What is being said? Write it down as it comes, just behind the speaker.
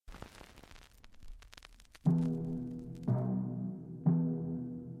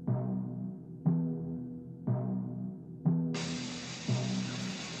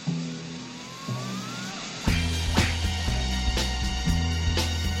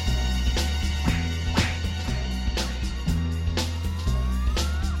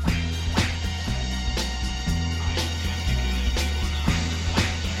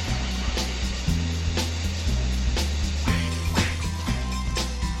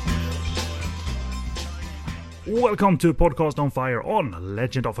Welcome to Podcast on Fire on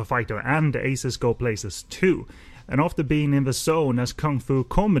Legend of a Fighter and Aces Go Places 2. And after being in the zone as kung fu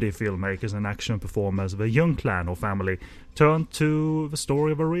comedy filmmakers and action performers, the Young clan or family turned to the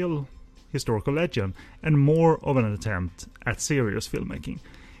story of a real historical legend and more of an attempt at serious filmmaking.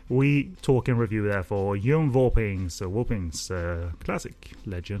 We talk and review therefore Yuen Woo-ping's classic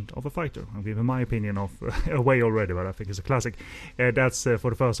Legend of a Fighter. I've given my opinion of away already, but I think it's a classic. That's for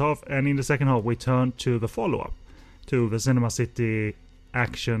the first half, and in the second half we turn to the follow-up to the Cinema City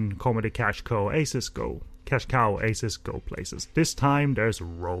action comedy Cash Cow Aces Go Places. This time there's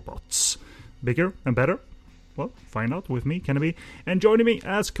robots. Bigger and better? Well, find out with me, Kennedy. And joining me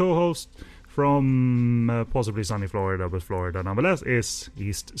as co-host from possibly sunny Florida, but Florida nonetheless, is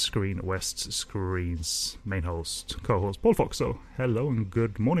East Screen, West Screen's main host, co-host Paul Fox. So, hello and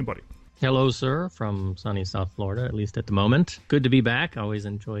good morning, buddy. Hello, sir, from sunny South Florida, at least at the moment. Good to be back. I always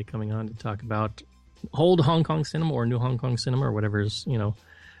enjoy coming on to talk about old Hong Kong cinema or new Hong Kong cinema or whatever's,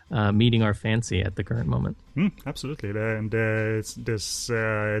 meeting our fancy at the current moment. Absolutely, and it's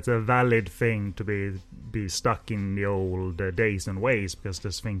a valid thing to be stuck in the old days and ways, because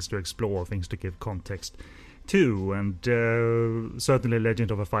there's things to explore, things to give context to, and certainly Legend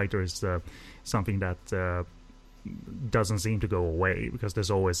of a Fighter is something that doesn't seem to go away, because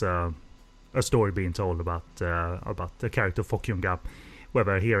there's always a story being told about the character Fok Yun Gap,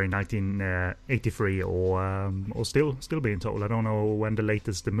 whether here in 1983 or still being told. I don't know when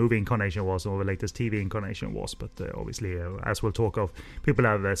the movie incarnation was or the latest TV incarnation was, but obviously, as we'll talk of, people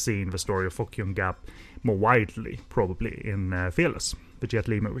have seen the story of Fok Yun Gap more widely, probably, in Fearless, the Jet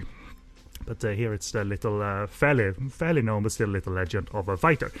Li movie. But here it's a little fairly known, but still a little Legend of a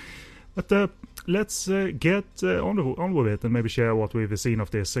Fighter. But let's get on with it and maybe share what we've seen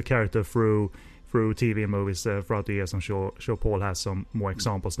of this character through TV and movies throughout the years. I'm sure Paul has some more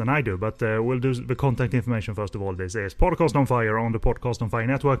examples than I do, but we'll do the contact information first of all. This is Podcast on Fire on the Podcast on Fire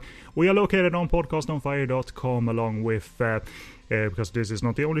network. We are located on podcastonfire.com, along with because this is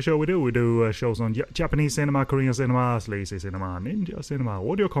not the only show we do shows on Japanese cinema, Korean cinema, sleazy cinema, ninja cinema,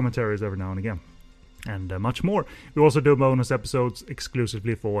 audio commentaries every now and again, and much more. We also do bonus episodes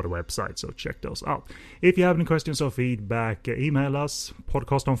exclusively for the website, so check those out. If you have any questions or feedback, email us,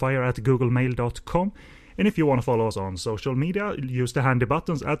 podcastonfire@googlemail.com. And if you want to follow us on social media, use the handy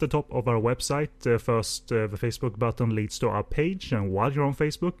buttons at the top of our website. First, the Facebook button leads to our page, and while you're on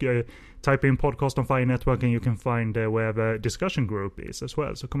Facebook, type in Podcast on Fire Network and you can find where the discussion group is as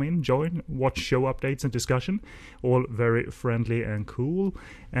well. So come in, join, watch show updates and discussion, all very friendly and cool.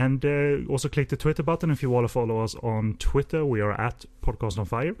 And also click the Twitter button if you want to follow us on Twitter. We are at Podcast on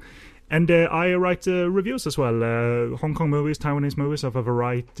Fire. And I write reviews as well, Hong Kong movies, Taiwanese movies of a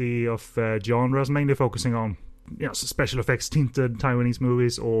variety of genres, mainly focusing on special effects tinted Taiwanese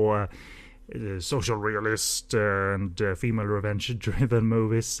movies, or social realist and female revenge driven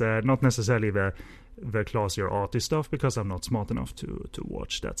movies. Not necessarily the classier arty stuff, because I'm not smart enough to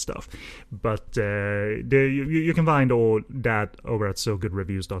watch that stuff. But you can find all that over at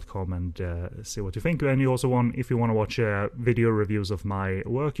sogoodreviews.com and see what you think. And you also if you want to watch video reviews of my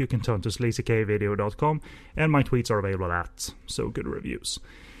work, you can turn to sleazykvideo.com, and my tweets are available at sogoodreviews.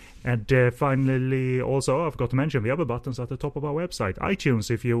 And finally, also, I forgot to mention the other buttons at the top of our website. iTunes,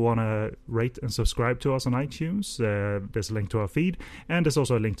 if you want to rate and subscribe to us on iTunes, there's a link to our feed. And there's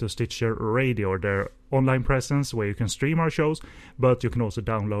also a link to Stitcher Radio, their online presence where you can stream our shows. But you can also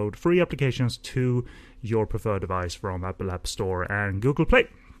download free applications to your preferred device from Apple App Store and Google Play.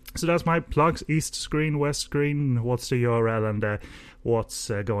 So that's my plugs. East Screen, West Screen, what's the URL, and what's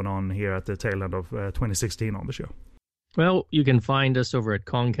going on here at the tail end of 2016 on the show. Well, you can find us over at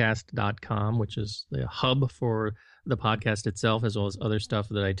Kongcast.com, which is the hub for the podcast itself, as well as other stuff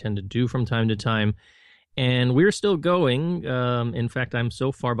that I tend to do from time to time. And we're still going. In fact, I'm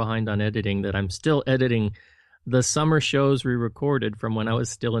so far behind on editing that I'm still editing the summer shows we recorded from when I was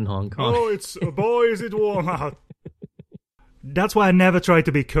still in Hong Kong. Oh, is it warm out. That's why I never try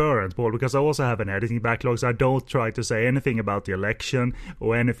to be current, Paul, because I also have an editing backlog, so I don't try to say anything about the election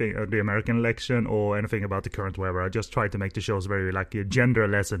or anything, the American election, or anything about the current weather. I just try to make the shows very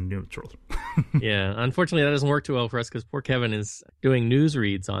genderless and neutral. Yeah, unfortunately that doesn't work too well for us, because poor Kevin is doing news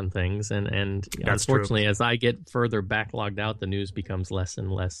reads on things, and unfortunately, as I get further backlogged out, the news becomes less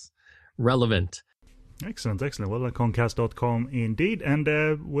and less relevant. Excellent. Well, Concast.com indeed. And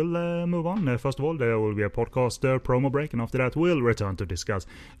we'll move on. First of all, there will be a podcast promo break, and after that, we'll return to discuss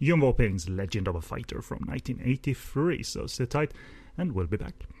Yuen Woo-ping's Legend of a Fighter from 1983. So sit tight, and we'll be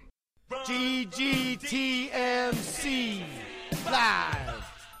back. GGTMC live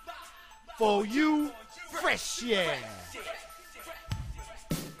for you, fresh, yeah.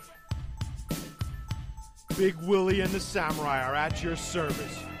 Big Willie and the Samurai are at your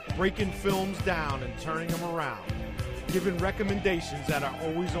service, breaking films down and turning them around, giving recommendations that are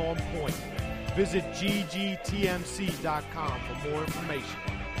always on point. Visit ggtmc.com for more information.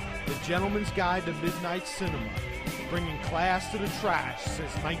 The Gentleman's Guide to Midnight Cinema, bringing class to the trash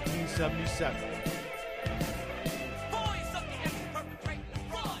since 1977.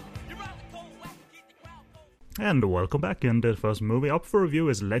 And welcome back, and the first movie up for review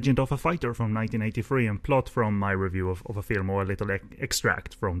is Legend of a Fighter from 1983, and plot from my review of a film, or a little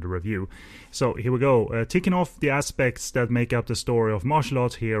extract from the review. So here we go, ticking off the aspects that make up the story of martial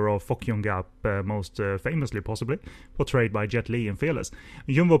arts hero Fok Yun Gap, most famously possibly portrayed by Jet Li in Fearless.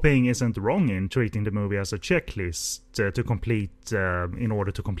 Yuen Woo-ping isn't wrong in treating the movie as a checklist to complete in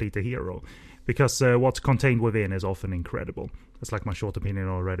order to complete the hero, because what's contained within is often incredible. That's like my short opinion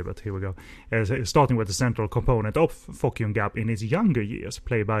already, but here we go. Starting with the central component of Fok Yun Gap in his younger years,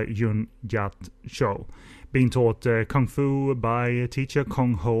 played by Yun Jat Cho, being taught Kung Fu by teacher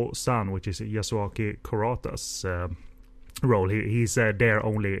Kong Ho San, which is Yasuaki Kurata's role. He's there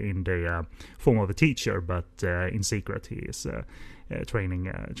only in the form of a teacher, but in secret he is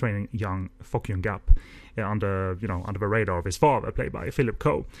training young Fok Yun Gap under the radar of his father, played by Philip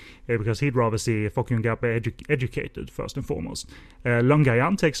Ko, because he'd rather see Fok Yun Gap educated first and foremost. Lung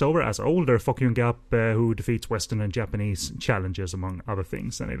Ga-yan takes over as older Fok Yun Gap, who defeats Western and Japanese challengers among other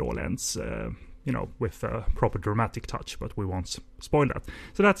things, and it all ends with a proper dramatic touch, but we won't spoil that.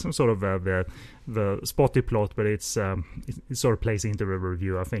 So that's sort of the spotty plot, but it sort of plays into the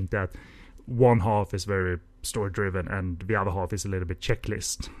review. I think that one half is very story driven and the other half is a little bit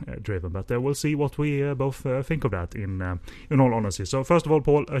checklist driven, but we'll see what we both think of that in all honesty. So first of all,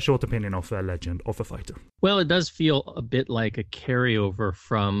 Paul, a short opinion of Legend of a Fighter. Well, it does feel a bit like a carryover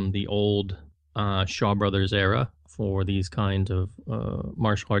from the old Shaw Brothers era for these kinds of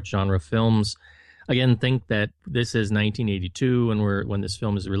martial arts genre films. Again, think that this is 1982 when this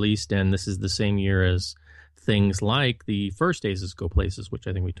film is released, and this is the same year as things like the first Aces Go Places, which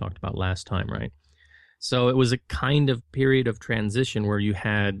I think we talked about last time, right? So it was a kind of period of transition where you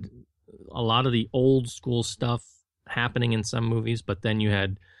had a lot of the old school stuff happening in some movies, but then you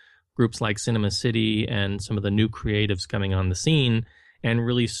had groups like Cinema City and some of the new creatives coming on the scene and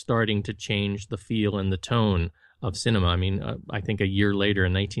really starting to change the feel and the tone of cinema. I mean, I think a year later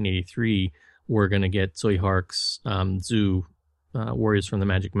in 1983, we're going to get Tsui Hark's Zu, Warriors from the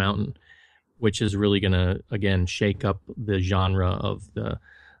Magic Mountain, which is really going to, again, shake up the genre of the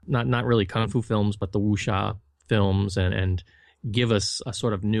not really kung fu films, but the wuxia films, and give us a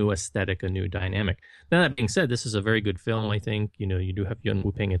sort of new aesthetic, a new dynamic. Now, that being said, this is a very good film, I think. You do have Yuen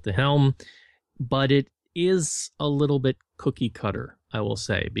Woo-ping at the helm, but it is a little bit cookie cutter, I will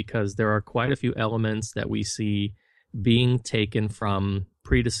say, because there are quite a few elements that we see being taken from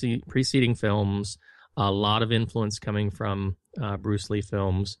preceding films, a lot of influence coming from Bruce Lee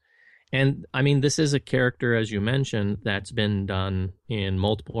films. And I mean, this is a character, as you mentioned, that's been done in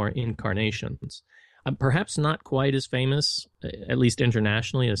multiple incarnations. Perhaps not quite as famous, at least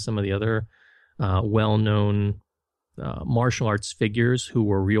internationally, as some of the other well-known martial arts figures who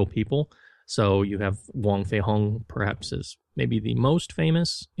were real people. So you have Wong Fei-hung, perhaps is maybe the most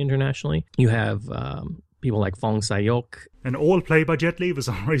famous internationally. You have people like Fong Sai-yok. And all played by Jet Li for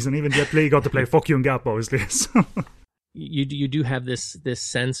some reason. Even Jet Li got to play Fok Yun Gap, obviously. You do have this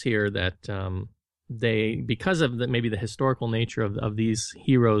sense here that they, because of maybe the historical nature of these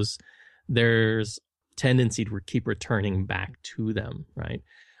heroes, there's tendency to keep returning back to them, right?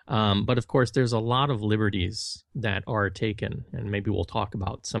 But of course, there's a lot of liberties that are taken, and maybe we'll talk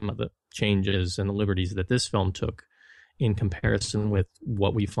about some of the changes and the liberties that this film took in comparison with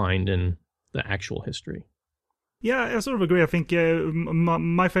what we find in the actual history. Yeah, I sort of agree. I think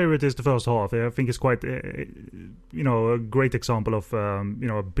my favorite is the first half. I think it's quite, a great example of,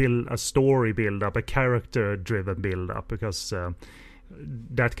 a story build-up, a character-driven build-up, because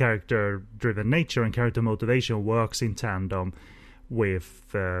that character-driven nature and character motivation works in tandem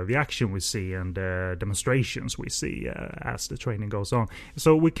with the action we see and demonstrations we see as the training goes on.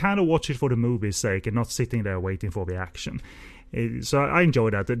 So we kind of watch it for the movie's sake and not sitting there waiting for the action. So I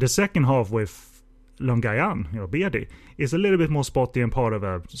enjoy that. The second half with Lung Ga-yan, Beardy, is a little bit more spotty and part of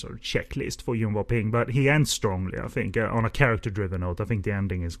a sort of checklist for Yuen Woo-ping, but he ends strongly, I think, on a character-driven note. I think the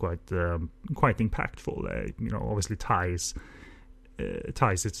ending is quite impactful. Obviously ties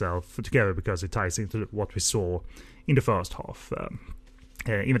itself together because it ties into what we saw in the first half.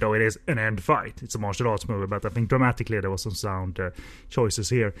 Even though it is an end fight, it's a martial arts movie, but I think dramatically there was some sound choices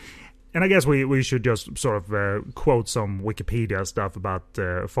here. And I guess we should just sort of quote some Wikipedia stuff about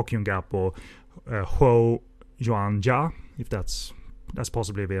Fok Yun Gap, or Huo Yuanjia, if that's that's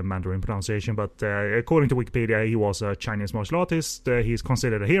possibly the Mandarin pronunciation, but according to Wikipedia, he was a Chinese martial artist. He's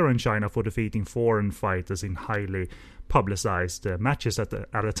considered a hero in China for defeating foreign fighters in highly publicized matches at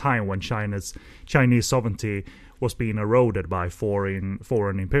a time when Chinese sovereignty was being eroded by foreign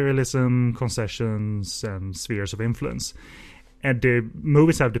imperialism, concessions, and spheres of influence. And the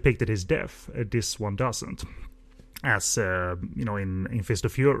movies have depicted his death. This one doesn't. As, in Fist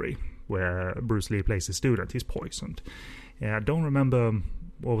of Fury, where Bruce Lee plays his student, he's poisoned. I don't remember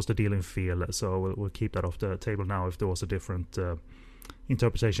what was the deal in Fearless, so we'll keep that off the table now if there was a different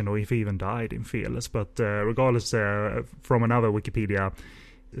interpretation or if he even died in Fearless. But regardless, from another Wikipedia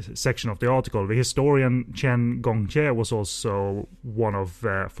section of the article, the historian Chen Gongqie was also one of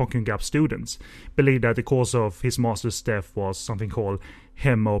Fokyung-Gap's students, believed that the cause of his master's death was something called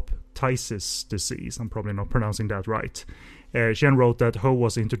hemoptysis disease. I'm probably not pronouncing that right. Chen wrote that Ho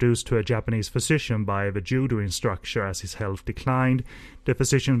was introduced to a Japanese physician by the judo instructor as his health declined. The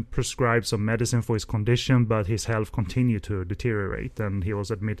physician prescribed some medicine for his condition, but his health continued to deteriorate, and he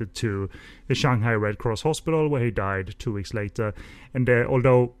was admitted to the Shanghai Red Cross Hospital, where he died 2 weeks later. And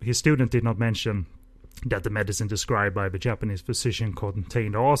although his student did not mention that the medicine described by the Japanese physician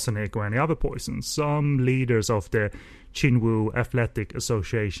contained arsenic or any other poison, some leaders of the Chinwoo Athletic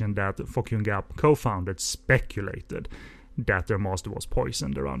Association that Fokyung-Gap co-founded speculated that their master was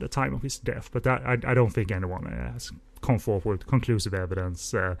poisoned around the time of his death. But I don't think anyone has come forth with conclusive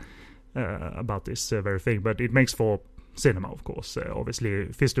evidence about this very thing. But it makes for cinema, of course. Obviously,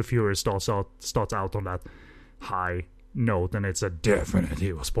 Fist of Fury starts out on that high note, and it's a definite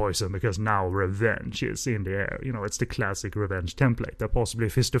he was poisoned, because now revenge is in the air. It's the classic revenge template. That possibly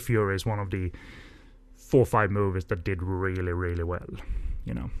Fist of Fury is one of the 4 or 5 movies that did really, really well.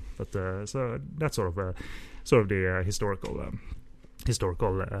 But so that's sort of the historical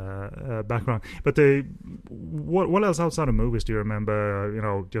background. But what else outside of movies do you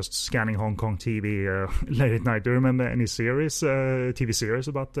remember? Just scanning Hong Kong TV late at night. Do you remember any TV series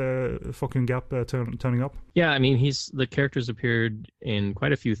about Fokyung-Gap turning up? Yeah, I mean, the character's appeared in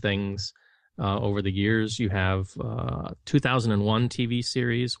quite a few things over the years. You have 2001 TV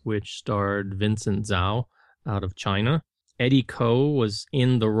series which starred Vincent Zhao out of China. Eddie Ko was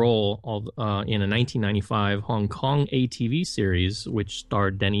in the role of in a 1995 Hong Kong ATV series which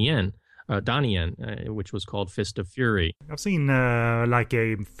starred Donnie Yen, which was called Fist of Fury. I've seen like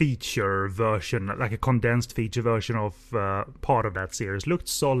a feature version, like a condensed feature version of part of that series. Looked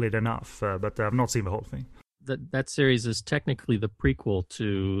solid enough, but I've not seen the whole thing. That series is technically the prequel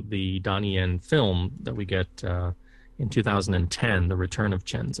to the Donnie Yen film that we get in 2010, The Return of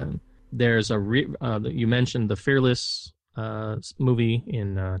Chen Zhen. There's you mentioned the Fearless movie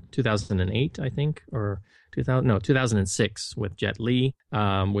in 2008, I think, or 2006 with Jet Li,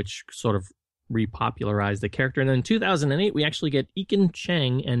 which sort of repopularized the character. And then in 2008, we actually get Ekin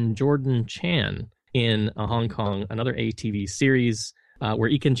Cheng and Jordan Chan in Hong Kong, another ATV series where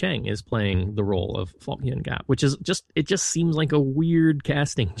Ekin Cheng is playing the role of Fokyung-Gap, which is just seems like a weird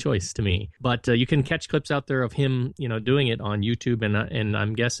casting choice to me. But you can catch clips out there of him, doing it on YouTube, and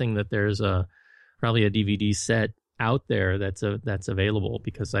I'm guessing that there's probably a DVD set out there that's available,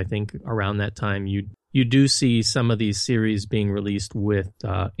 because I think around that time you do see some of these series being released with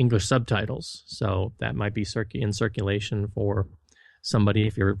English subtitles, so that might be in circulation for somebody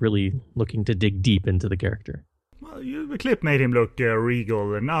if you're really looking to dig deep into the character. Well, the clip made him look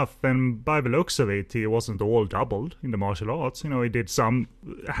regal enough, and by the looks of it, he wasn't all doubled in the martial arts. He did some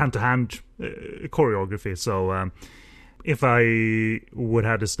hand-to-hand choreography, so if I would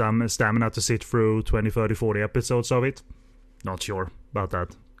have the stamina to sit through 20, 30, 40 episodes of it, not sure about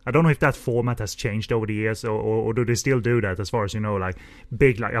that. I don't know if that format has changed over the years, or do they still do that, as far as like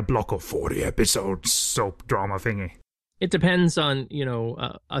big, like a block of 40 episodes soap drama thingy? It depends on,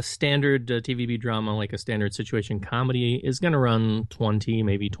 a standard TVB drama, like a standard situation comedy, is going to run 20,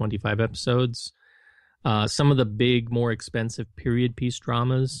 maybe 25 episodes. Some of the big, more expensive period piece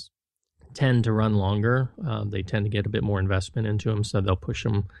dramas tend to run longer. They tend to get a bit more investment into them, so they'll push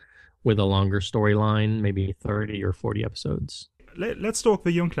them with a longer storyline, maybe 30 or 40 episodes. Let's talk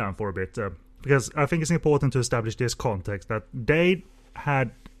the Young Clan for a bit, because I think it's important to establish this context, that they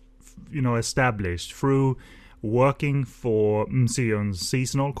had, established through working for Seon's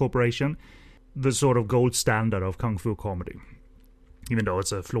Seasonal Corporation the sort of gold standard of kung fu comedy, even though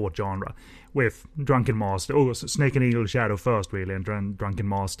it's a flawed genre, with Drunken Master, Snake and Eagle Shadow first, really, and Drunken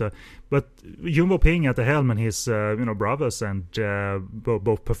Master. But Yuen Woo-ping at the helm and his brothers, and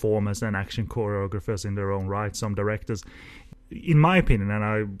both performers and action choreographers in their own right, some directors, in my opinion, and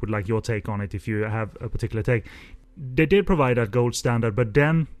I would like your take on it if you have a particular take, they did provide that gold standard, but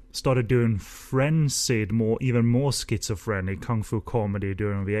then started doing frenzied, even more schizophrenic kung fu comedy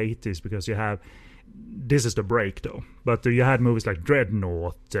during the 80s, because you have, this is the break though, but you had movies like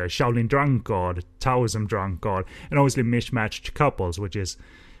Dreadnought, Shaolin Drunkard, Taoism Drunkard, and obviously Mismatched Couples, which is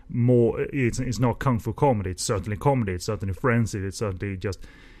more, it's not kung fu comedy, it's certainly frenzied, it's certainly just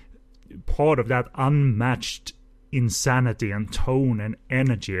part of that unmatched insanity and tone and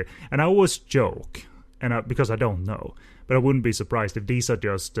energy. And I always joke, because I don't know, but I wouldn't be surprised if these are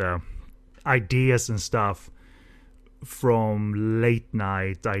just ideas and stuff from late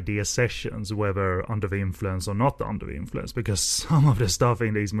night idea sessions, whether under the influence or not under the influence, because some of the stuff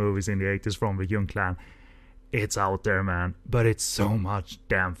in these movies in the 80s from the Jung Clan, it's out there, man, but it's so much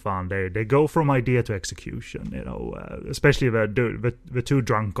damn fun. They go from idea to execution, you know, especially the two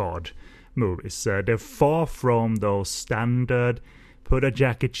Drunkard movies. They're far from those standard put a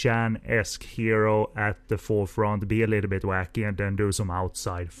Jackie Chan-esque hero at the forefront, be a little bit wacky, and then do some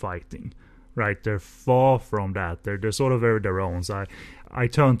outside fighting. Right? They're far from that. They're sort of very their own. So I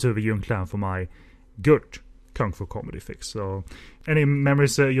turn to the Jung Clan for my good kung fu comedy fix. So, any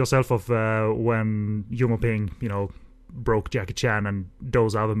memories yourself of when Yuen Woo-ping, you know, broke Jackie Chan and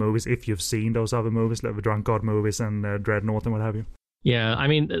those other movies, if you've seen those other movies, like the Drunkard movies and Dreadnought and what have you? Yeah, I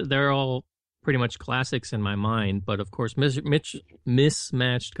mean, they're all pretty much classics in my mind, but of course,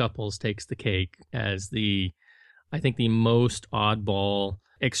 Mismatched Couples takes the cake as I think the most oddball,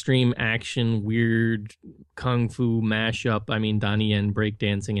 extreme action, weird kung fu mashup. I mean, Donnie Yen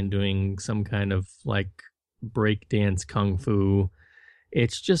breakdancing and doing some kind of like breakdance kung fu.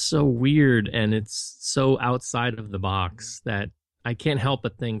 It's just so weird, and it's so outside of the box that I can't help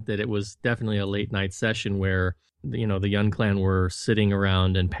but think that it was definitely a late night session where, you know, the Yun Clan were sitting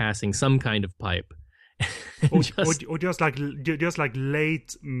around and passing some kind of pipe. or just like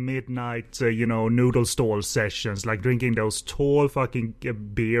late midnight, you know, noodle stall sessions, like drinking those tall fucking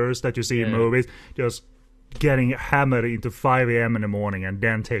beers that you see in movies, just getting hammered into 5 a.m. in the morning and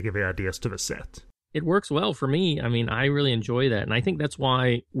then taking the ideas to the set. It works well for me. I mean, I really enjoy that. And I think that's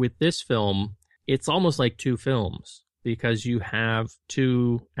why with this film, it's almost like two films, because you have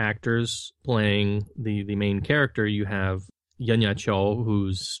two actors playing the main character. You have Yunya Cho,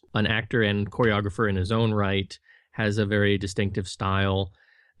 who's an actor and choreographer in his own right, has a very distinctive style,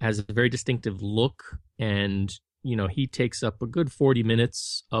 has a very distinctive look, and, you know, he takes up a good 40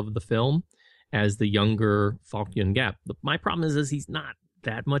 minutes of the film as the younger Falk Yun Gap. My problem is he's not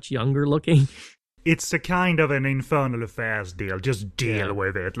that much younger looking. It's a kind of an Infernal Affairs deal. Just deal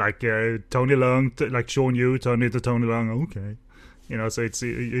with it. Like Tony Leung, like Sean Yu turned into Tony Leung. Okay. You know, so it's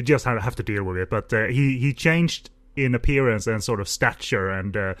you just have to deal with it. But he changed in appearance and sort of stature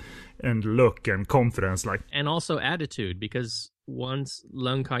and look and confidence, like, and also attitude, because once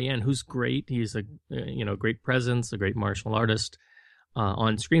Leung Ka-yen, who's great, he's a great presence, a great martial artist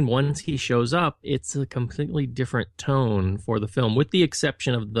on screen. Once he shows up, it's a completely different tone for the film, with the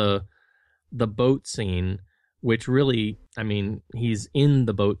exception of the boat scene, which really, I mean, he's in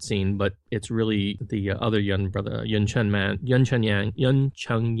the boat scene, but it's really the other Yun brother, Yun Cheng-yan,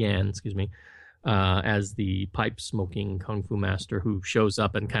 excuse me, as the pipe-smoking kung fu master who shows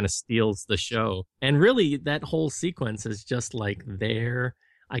up and kind of steals the show. And really, that whole sequence is just like there.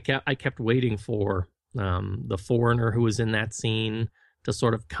 I kept waiting for the foreigner who was in that scene to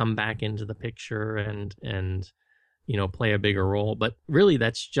sort of come back into the picture and you know, play a bigger role. But really,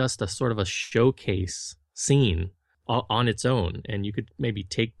 that's just a sort of a showcase scene on its own. And you could maybe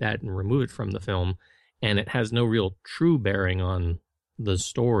take that and remove it from the film, and it has no real true bearing on the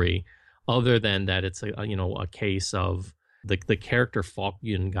story, other than that it's a case of the character Falk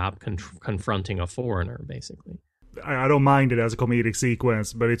Yun Gap confronting a foreigner, basically. I don't mind it as a comedic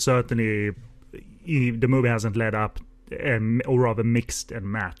sequence, but it certainly, the movie hasn't led up, or rather mixed and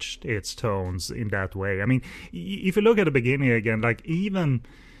matched its tones in that way. I mean, if you look at the beginning again, like even,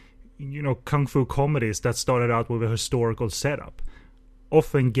 you know, kung fu comedies that started out with a historical setup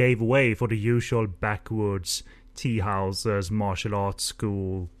often gave way for the usual backwoods tea houses, martial arts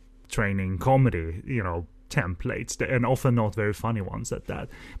school training comedy, you know, templates, and often not very funny ones at that.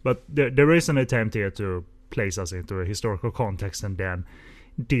 But there is an attempt here to place us into a historical context and then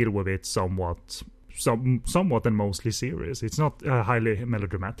deal with it somewhat and mostly serious. It's not a highly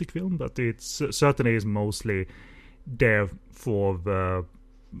melodramatic film, but it certainly is mostly there for the,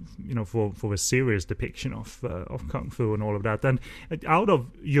 you know, for a serious depiction of kung fu and all of that. And out of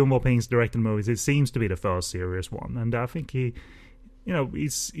Yuen Woo-ping's directed movies, it seems to be the first serious one. And I think he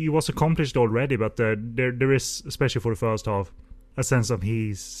was accomplished already, but there is, especially for the first half, a sense of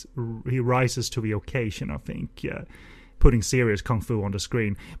he rises to the occasion, I think. putting serious kung fu on the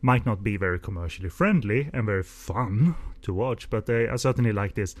screen might not be very commercially friendly and very fun to watch, but I certainly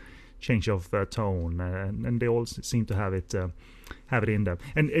like this change of tone, and they all seem to have it in them.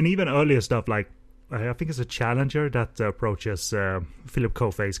 And even earlier stuff, like I think it's a Challenger that approaches Philip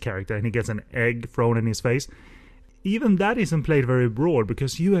Coffey's character, and he gets an egg thrown in his face. Even that isn't played very broad,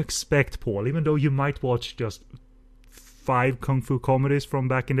 because you expect, Paul, even though you might watch just 5 kung fu comedies from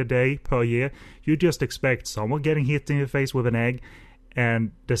back in the day per year, you just expect someone getting hit in the face with an egg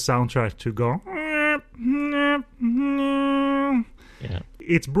and the soundtrack to go. Yeah.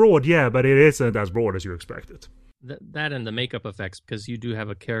 It's broad, yeah, but it isn't as broad as you expected. That and the makeup effects, because you do have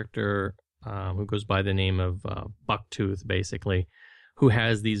a character who goes by the name of Bucktooth, basically, who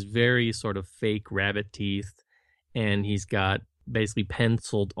has these very sort of fake rabbit teeth, and he's got basically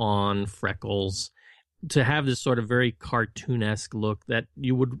penciled on freckles to have this sort of very cartoonesque look that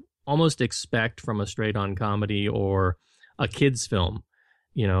you would almost expect from a straight-on comedy or a kid's film,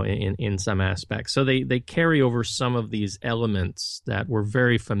 in some aspects. So they carry over some of these elements that were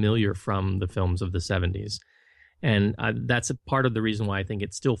very familiar from the films of the 70s. And that's a part of the reason why I think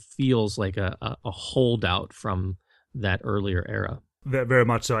it still feels like a holdout from that earlier era. Very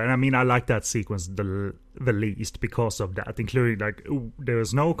much so. And I mean, I like that sequence the least because of that, including there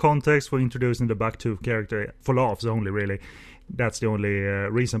is no context for introducing the Bucktooth character for laughs only, really. That's the only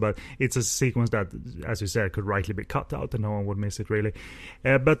reason, but it's a sequence that, as you said, could rightly be cut out and no one would miss it, really.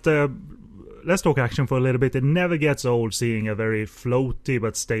 But let's talk action for a little bit. It never gets old seeing a very floaty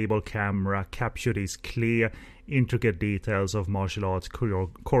but stable camera capture these clear, intricate details of martial arts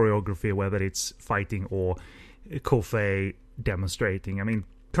choreography, whether it's fighting or Coffey demonstrating. I mean,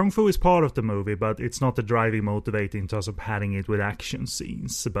 kung fu is part of the movie, but it's not the driving motivator in terms of padding it with action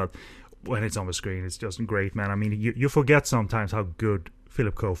scenes. But when it's on the screen, it's just great, man. I mean, you forget sometimes how good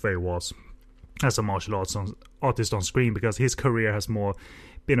Philip Coffey was as a martial arts artist on screen, because his career has more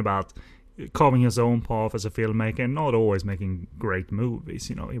been about carving his own path as a filmmaker and not always making great movies.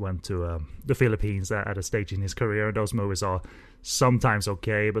 He went to the Philippines at a stage in his career, and those movies are sometimes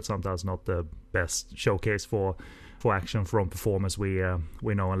okay, but sometimes not the best showcase for action from performers we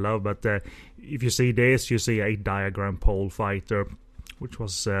know and love. But if you see this, you see a diagram pole fighter, which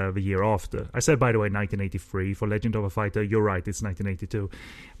was the year after. I said, by the way, 1983 for Legend of a Fighter. You're right, it's 1982.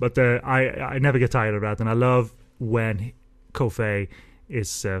 But I never get tired of that, and I love when Coffey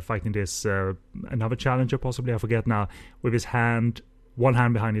is fighting this another challenger, possibly, I forget now, with his one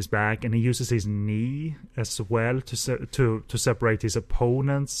hand behind his back, and he uses his knee as well to separate his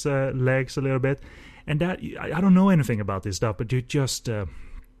opponent's legs a little bit. And that, I don't know anything about this stuff, but you just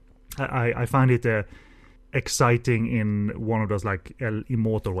I find it exciting in one of those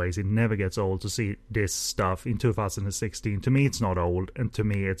immortal ways. It never gets old to see this stuff in 2016. To me, it's not old, and to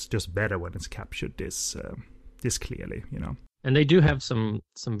me, it's just better when it's captured this clearly. And they do have some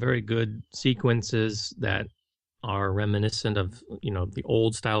very good sequences that are reminiscent of the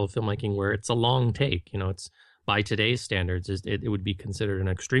old style of filmmaking, where it's a long take. It's, by today's standards, it would be considered an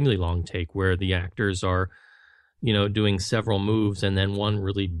extremely long take, where the actors are doing several moves and then one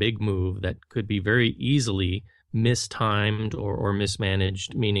really big move that could be very easily mistimed or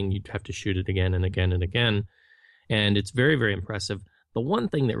mismanaged, meaning you'd have to shoot it again and again and again. And it's very, very impressive. The one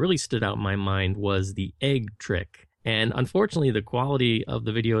thing that really stood out in my mind was the egg trick. And unfortunately, the quality of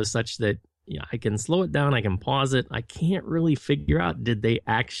the video is such that I can slow it down, I can pause it. I can't really figure out,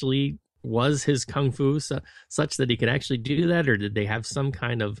 was his kung fu such that he could actually do that, or did they have some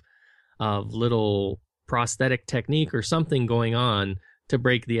kind of little prosthetic technique or something going on to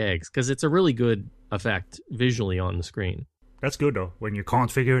break the eggs? Because it's a really good effect visually on the screen. That's good, though, when you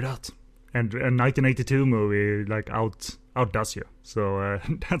can't figure it out. And a 1982 movie outdoes you, so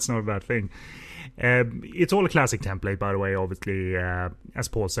that's not a bad thing. It's all a classic template, by the way. Obviously, as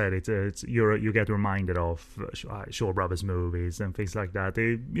Paul said, you get reminded of Shaw Brothers movies and things like that.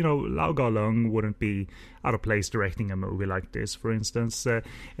 Lau Gar-leung wouldn't be out of place directing a movie like this, for instance.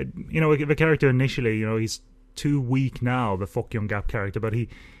 The character initially, he's too weak now, the Fok Yong Gap character, but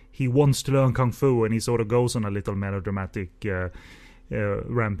he wants to learn kung fu, and he sort of goes on a little melodramatic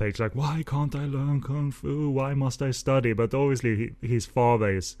rampage, like, why can't I learn kung fu? Why must I study? But obviously his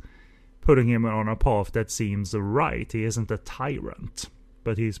father is putting him on a path that seems right. He isn't a tyrant,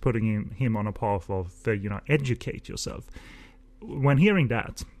 but he's putting him on a path of educate yourself. When hearing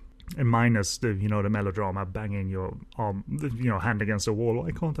that, and minus the the melodrama, banging your arm, hand against the wall,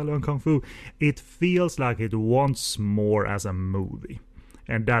 why can't I learn kung fu? It feels like it wants more as a movie,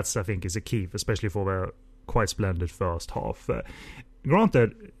 and that's, I think, is a key, especially for the quite splendid first half.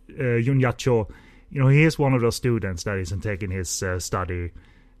 Granted, Yun Yat Cho, he is one of those students that isn't taking his study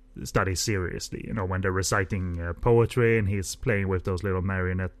studies seriously. When they're reciting poetry and he's playing with those little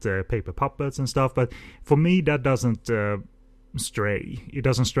marionette paper puppets and stuff. But for me, that doesn't stray. It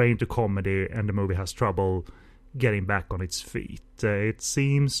doesn't stray into comedy, and the movie has trouble getting back on its feet. It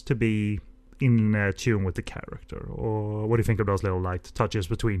seems to be in tune with the character. Or what do you think of those little light touches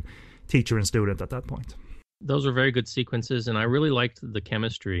between teacher and student at that point? Those are very good sequences, and I really liked the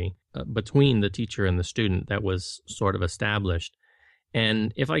chemistry between the teacher and the student that was sort of established.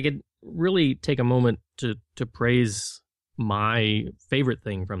 And if I could really take a moment to praise my favorite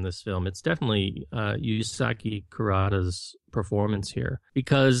thing from this film, it's definitely Yusaki Kurata's performance here.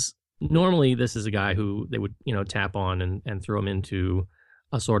 Because normally this is a guy who they would, tap on and throw him into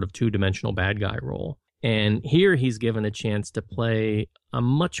a sort of two-dimensional bad guy role. And here he's given a chance to play a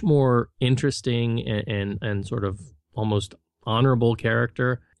much more interesting and sort of almost honorable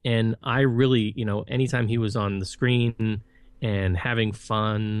character. And I really, anytime he was on the screen and having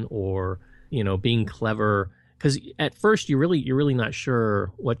fun or, being clever, because at first you're really not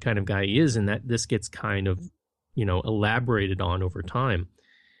sure what kind of guy he is, and that this gets kind of, elaborated on over time.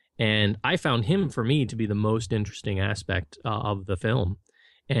 And I found him, for me, to be the most interesting aspect of the film.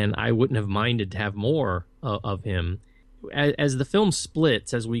 And I wouldn't have minded to have more of him. As the film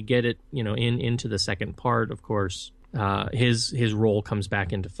splits, as we get it, into the second part, of course, his role comes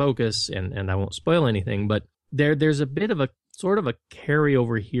back into focus, and I won't spoil anything, but there's a bit of a sort of a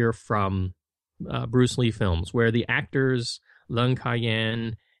carryover here from Bruce Lee films, where the actors Lung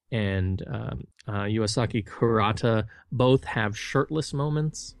Ka-yen and Yusaki Kurata both have shirtless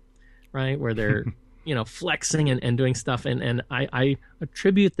moments, right, where they're flexing and doing stuff. And I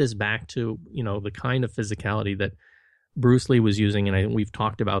attribute this back to, the kind of physicality that Bruce Lee was using. And we've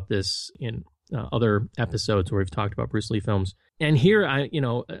talked about this in other episodes where we've talked about Bruce Lee films. And here,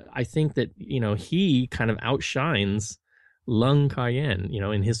 I think that, he kind of outshines Lung Ka-yen,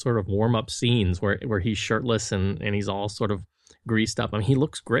 in his sort of warm-up scenes where he's shirtless and he's all sort of greased up. I mean, he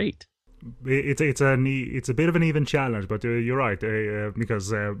looks great. It's a bit of an even challenge, but you're right,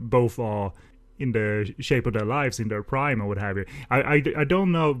 because both are in the shape of their lives, in their prime, or what have you. I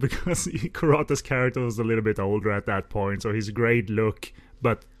don't know, because Kurata's character was a little bit older at that point, so his great look,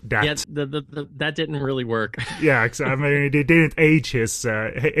 but that that didn't really work. Yeah, I mean, it didn't age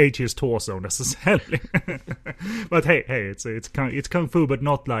his torso necessarily. But hey, it's kung fu, but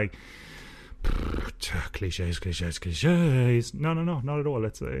not like cliches. No, not at all.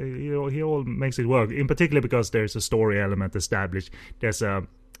 He all makes it work. In particular, because there's a story element established. There's a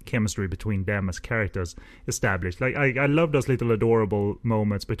chemistry between them as characters established. Like I love those little adorable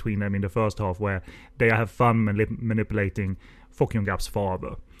moments between them in the first half where they have fun manipulating Fok Yong-gap's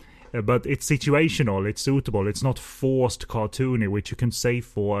father. But it's situational, it's suitable, it's not forced cartoony, which you can say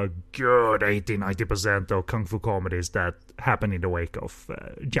for a good 80-90% of kung fu comedies that happen in the wake of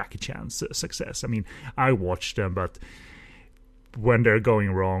Jackie Chan's success. I mean, I watch them, but when they're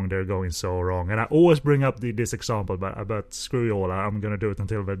going wrong, they're going so wrong. And I always bring up this example, but screw you all, I'm going to do it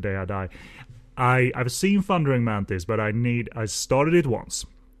until the day I die. I've seen Thundering Mantis, but I started it once.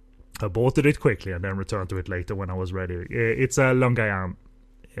 I bought it quickly and then returned to it later when I was ready. It's a Lung Ka-yen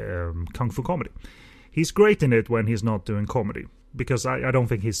kung fu comedy. He's great in it when he's not doing comedy, because I don't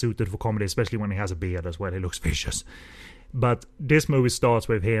think he's suited for comedy, especially when he has a beard as well. He looks vicious. But this movie starts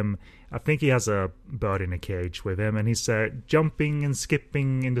with him. I think he has a bird in a cage with him, and he's jumping and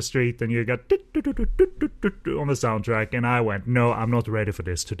skipping in the street, and you got on the soundtrack, and I went, no, I'm not ready for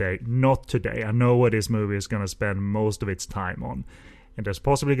this today. Not today. I know what this movie is going to spend most of its time on. And there's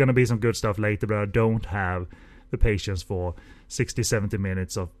possibly going to be some good stuff later, but I don't have the patience for 60-70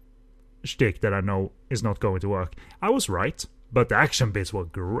 minutes of shtick that I know is not going to work. I was right, but the action bits were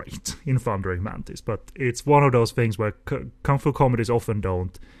great in Thundering Mantis. But it's one of those things where kung fu comedies often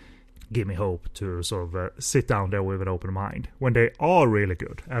don't give me hope to sort of sit down there with an open mind. When they are really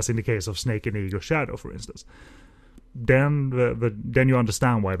good, as in the case of Snake and Eagle Shadow, for instance, then you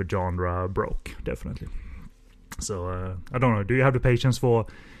understand why the genre broke, definitely. So, I don't know, do you have the patience for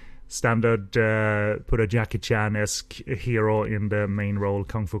standard, put a Jackie Chan-esque hero in the main role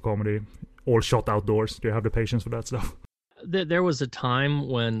kung fu comedy, all shot outdoors? Do you have the patience for that stuff? There was a time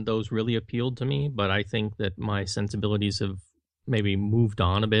when those really appealed to me, but I think that my sensibilities have maybe moved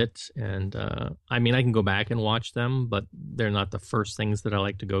on a bit. And I mean, I can go back and watch them, but they're not the first things that I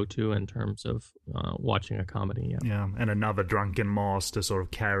like to go to in terms of watching a comedy. Yeah, and another drunken master sort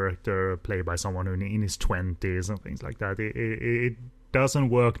of character played by someone in his 20s and things like that. It doesn't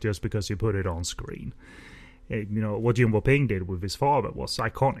work just because you put it on screen. What Jimbo Ping did with his father was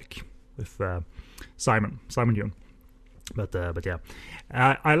iconic with Simon Yun. But yeah,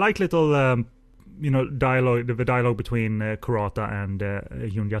 I like little dialogue, the dialogue between Kurata and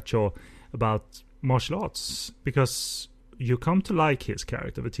Yun Yacho about martial arts, because you come to like his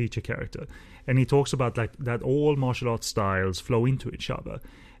character, the teacher character, and he talks about like that all martial arts styles flow into each other.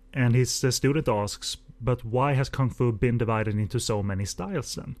 And his student asks, but why has Kung Fu been divided into so many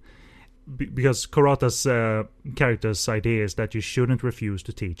styles then? Because Kurata's character's idea is that you shouldn't refuse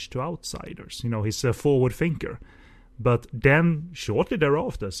to teach to outsiders. He's a forward thinker. But then, shortly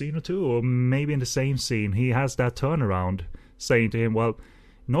thereafter, scene or two, or maybe in the same scene, he has that turnaround saying to him, well,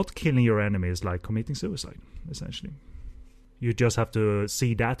 not killing your enemy is like committing suicide, essentially. You just have to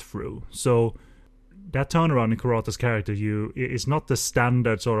see that through. So that turnaround in Kurata's character is not the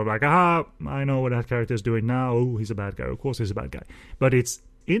standard sort of like, I know what that character is doing now. Oh, he's a bad guy. Of course he's a bad guy. But it's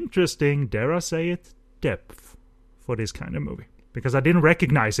interesting, dare I say it, depth for this kind of movie. Because I didn't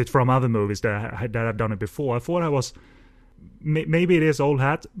recognize it from other movies that I've done it before. I thought I was... Maybe it is old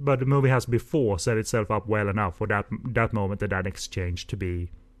hat, but the movie has before set itself up well enough for that moment and that exchange to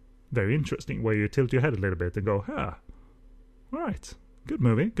be very interesting, where you tilt your head a little bit and go, all right, good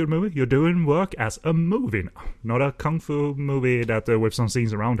movie. You're doing work as a movie now, not a Kung Fu movie that with some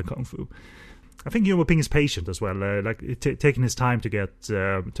scenes around the Kung Fu. I think Yuen Woo-ping is patient as well, taking his time to get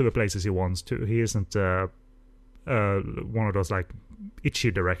to the places he wants to. He isn't... one of those like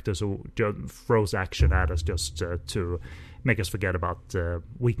itchy directors who just throws action at us just to make us forget about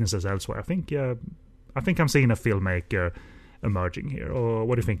weaknesses elsewhere. I think I'm seeing a filmmaker emerging here. Or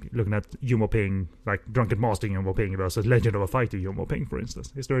what do you think? Looking at Yuen Woo-ping, like Drunken Master Yuen Woo-ping versus Legend of a Fighter Yuen Woo-ping, for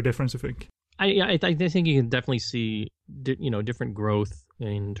instance, is there a difference? You think? I think you can definitely see different growth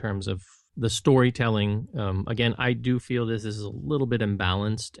in terms of the storytelling. Again, I do feel this is a little bit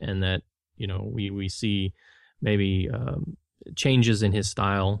imbalanced, and that we see maybe changes in his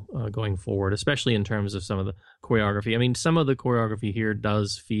style going forward, especially in terms of some of the choreography. I mean, some of the choreography here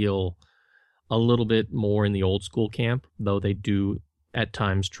does feel a little bit more in the old school camp, though they do at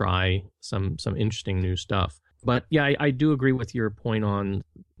times try some interesting new stuff. But yeah, I do agree with your point on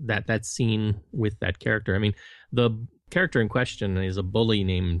that scene with that character. I mean, the character in question is a bully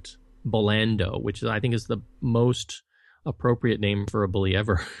named Bolando, which I think is the most appropriate name for a bully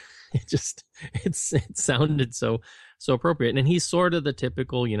ever. It sounded so appropriate, and he's sort of the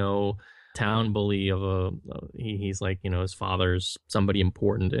typical town bully of he's like his father's somebody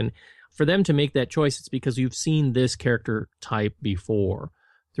important, and for them to make that choice, it's because you've seen this character type before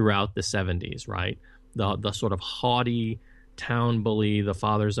throughout the 70s, right? The sort of haughty town bully, the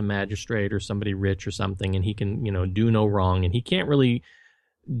father's a magistrate or somebody rich or something, and he can do no wrong, and he can't really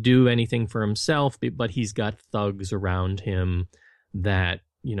do anything for himself, but he's got thugs around him that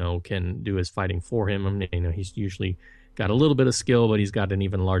can do his fighting for him. I mean, he's usually got a little bit of skill, but he's got an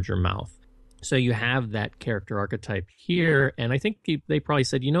even larger mouth. So you have that character archetype here, and I think they probably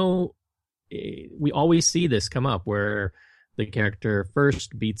said, we always see this come up where the character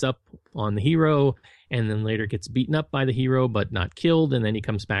first beats up on the hero and then later gets beaten up by the hero but not killed, and then he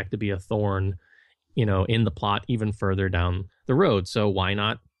comes back to be a thorn, in the plot even further down the road. So why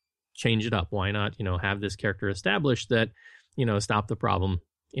not change it up? Why not, have this character established that, stop the problem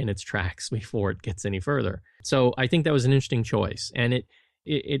in its tracks before it gets any further? So I think that was an interesting choice, and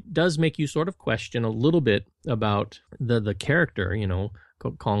it does make you sort of question a little bit about the character,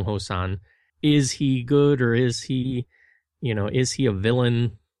 Kong Ho-san. Is he good, or is he a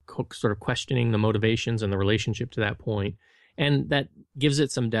villain? Sort of questioning the motivations and the relationship to that point, and that gives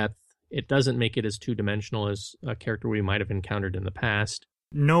it some depth. It doesn't make it as two-dimensional as a character we might have encountered in the past.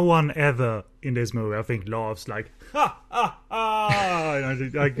 No one ever in this movie, I think, laughs like ha ha ha.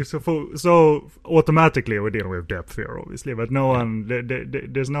 Like, so automatically we're dealing with depth here, obviously, but no one.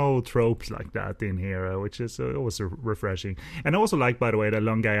 There's no tropes like that in here, which is also refreshing. And I also like, by the way, that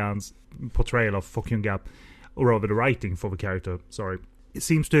Lung Ga-yan's portrayal of Fok Yun-gap, or rather the writing for the character. Sorry, it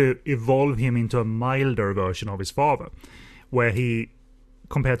seems to evolve him into a milder version of his father, where he,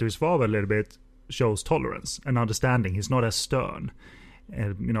 compared to his father a little bit, shows tolerance and understanding. He's not as stern.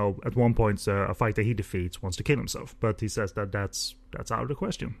 At one point, a fighter he defeats wants to kill himself, but he says that's out of the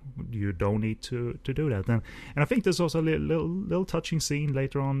question. You don't need to do that. And I think there's also a little touching scene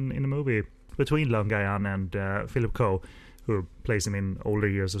later on in the movie between Lung Ga-yan and Philip Ko, who plays him in older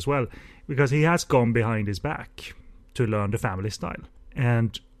years as well, because he has gone behind his back to learn the family style.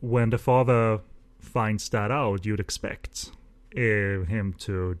 And when the father finds that out, you'd expect him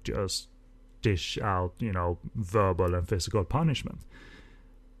to just dish out, verbal and physical punishment.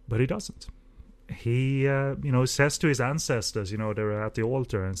 But he doesn't. He, says to his ancestors, they're at the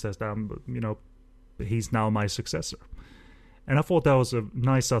altar, and says that, he's now my successor. And I thought that was a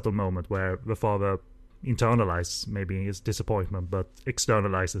nice subtle moment where the father internalizes maybe his disappointment, but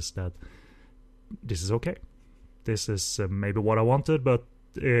externalizes that this is okay. This is maybe what I wanted, but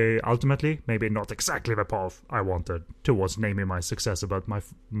ultimately maybe not exactly the path I wanted towards naming my successor, but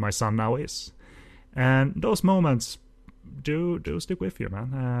my son now is. And those moments do stick with you,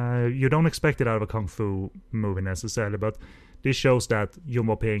 man. You don't expect it out of a kung fu movie necessarily, but this shows that Yuen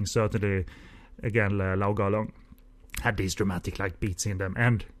Woo-ping, certainly again Lau Ga-leung, had these dramatic like beats in them,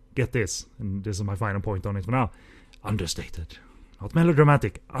 and get this, and this is my final point on it for now, understated. Not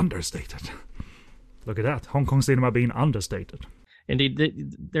melodramatic, understated. Look at that, Hong Kong cinema being understated.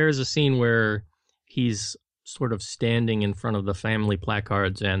 Indeed, there is a scene where he's sort of standing in front of the family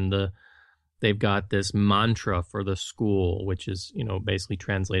placards, and they've got this mantra for the school, which is, basically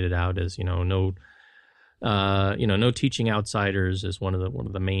translated out as, no teaching outsiders is one of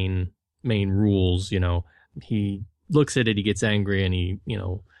the main rules. He looks at it, he gets angry, and he,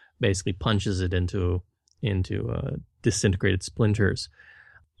 basically punches it into disintegrated splinters.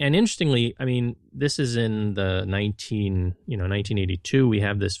 And interestingly, I mean, this is in the 1982. We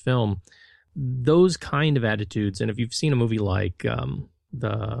have this film. Those kind of attitudes, and if you've seen a movie like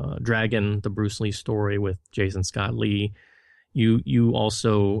The Dragon, the Bruce Lee story with Jason Scott Lee, you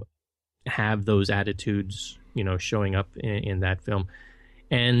also have those attitudes, showing up in that film.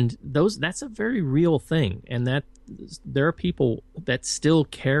 And that's a very real thing, and that there are people that still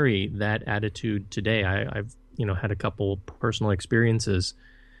carry that attitude today. I've had a couple personal experiences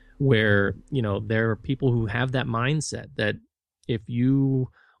where there are people who have that mindset that if you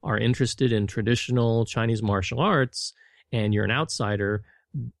are interested in traditional Chinese martial arts and you're an outsider,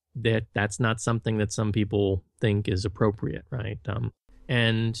 that's not something that some people think is appropriate, right?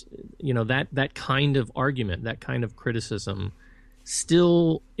 And that kind of argument, that kind of criticism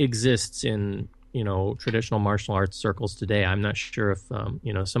still exists in traditional martial arts circles today. I'm not sure if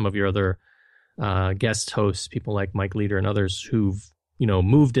some of your other guest hosts, people like Mike Leader and others who've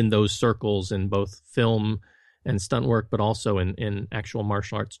moved in those circles in both film and stunt work, but also in actual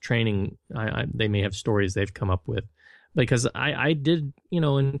martial arts training, they may have stories they've come up with, because I did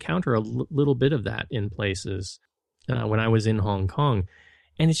encounter a little bit of that in places when I was in Hong Kong,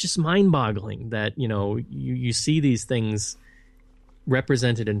 and it's just mind-boggling that you see these things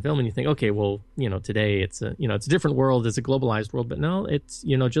represented in film and you think, okay, well, today it's a it's a different world, it's a globalized world, but no, it's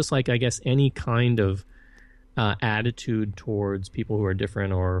just like I guess any kind of attitude towards people who are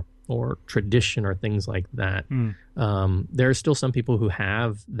different or tradition or things like that. There are still some people who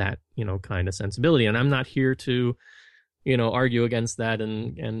have that kind of sensibility, and I'm not here to argue against that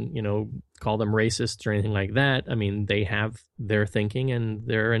and call them racists or anything like that. I mean, they have their thinking and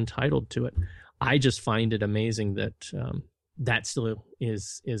they're entitled to it. I just find it amazing that that still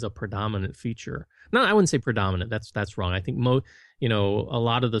is a predominant feature. No, I wouldn't say predominant. That's wrong. I think a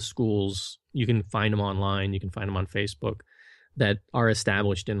lot of the schools, you can find them online, you can find them on Facebook, that are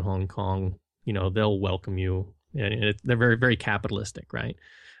established in Hong Kong. They'll welcome you, and they're very, very capitalistic, right?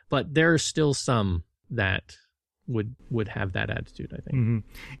 But there are still some that would have that attitude, I think. Mm-hmm.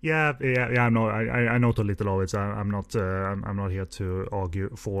 Yeah. I know. I know a little of it. So I'm not here to argue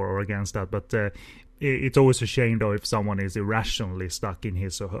for or against that, but. It's always a shame, though, if someone is irrationally stuck in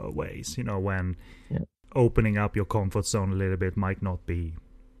his or her ways, when opening up your comfort zone a little bit might not be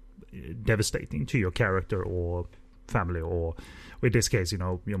devastating to your character or family, or in this case,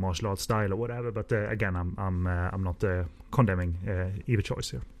 your martial arts style or whatever. But again, I'm not condemning either choice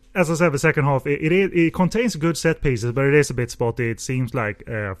here. As I said, the second half, it contains good set pieces, but it is a bit spotty. It seems like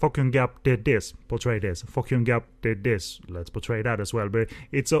Fok Yun Gap did this, portray this. Fok Yun Gap did this, let's portray that as well. But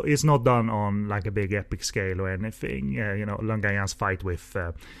it's not done on like a big epic scale or anything. Leung Ga-Yan's fight with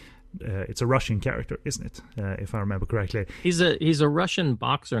it's a Russian character, isn't it? If I remember correctly. He's a Russian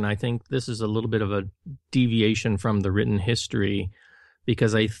boxer, and I think this is a little bit of a deviation from the written history,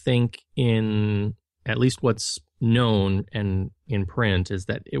 because I think in at least what's known and in print is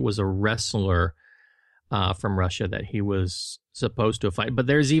that it was a wrestler from Russia that he was supposed to fight. But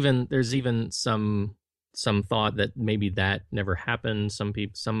there's even some thought that maybe that never happened.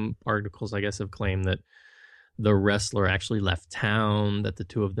 Some articles, I guess, have claimed that the wrestler actually left town, that the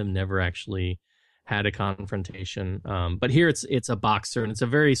two of them never actually had a confrontation. But here it's a boxer, and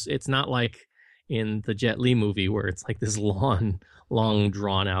it's not like in the Jet Li movie where it's like this long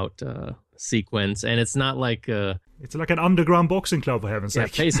drawn out sequence, and it's not like it's like an underground boxing club, for heaven's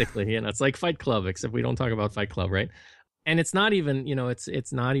sake. Yeah, basically, it's like Fight Club, except we don't talk about Fight Club, right? And it's not even,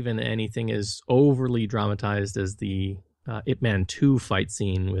 it's not even anything as overly dramatized as the Ip Man 2 fight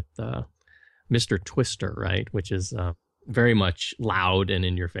scene with Mr. Twister, right? Which is very much loud and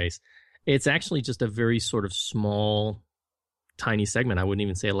in your face. It's actually just a very sort of small, tiny segment. I wouldn't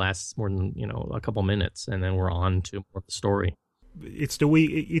even say it lasts more than, a couple minutes, and then we're on to more of the story.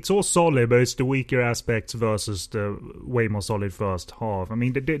 it's all solid, but it's the weaker aspects versus the way more solid first half. I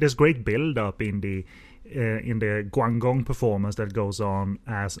mean, there's great build up in the Guangdong performance that goes on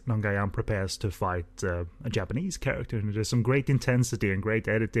as Long Ga-Yan prepares to fight a Japanese character. And there's some great intensity and great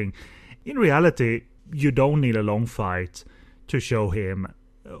editing. In reality, you don't need a long fight to show him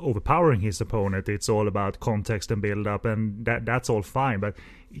overpowering his opponent. It's all about context and build up, and that's all fine, but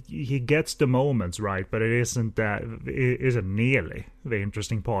he gets the moments right, but it isn't nearly the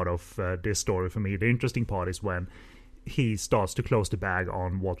interesting part of this story for me. The interesting part is when he starts to close the bag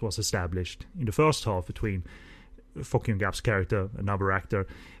on what was established in the first half between Fok Yun-gap's character, another actor,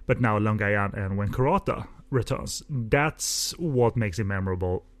 but now Long Ga-Yan, and when Kurata returns. That's what makes it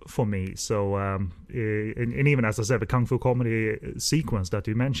memorable for me. So and even as I said, the Kung Fu comedy sequence that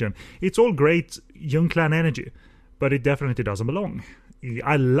you mentioned, it's all great Yun Clan energy, but it definitely doesn't belong.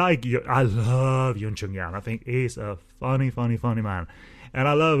 I love Yun Chung-yan. I think he's a funny man, and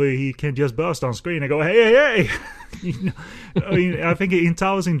I love it. He can just burst on screen and go, hey. I mean, I think in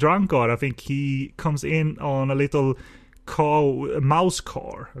Taoism Drunkard, I think he comes in on a little mouse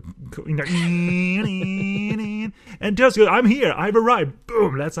car, and just go, I'm here, I've arrived,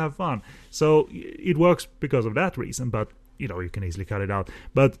 boom, let's have fun. So it works because of that reason, but you can easily cut it out.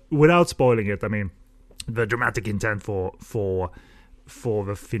 But without spoiling it, I mean, the dramatic intent for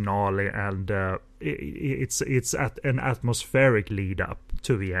the finale, and it's at an atmospheric lead up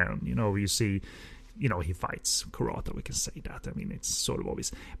to the end. You see, he fights Kurata, we can say that. I mean, it's sort of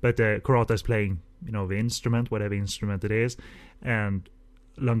obvious, but Kurata is playing the instrument, whatever instrument it is, and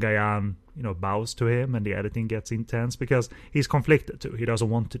Long Ga-Yan bows to him, and the editing gets intense because he's conflicted too. He doesn't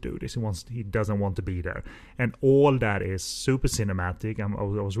want to do this, he doesn't want to be there, and all that is super cinematic. I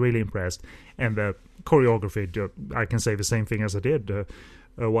was really impressed, and the choreography, I can say the same thing as I did a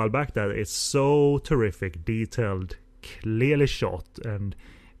while back, that it's so terrific, detailed, clearly shot, and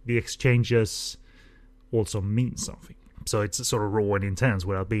the exchanges also mean something. So it's sort of raw and intense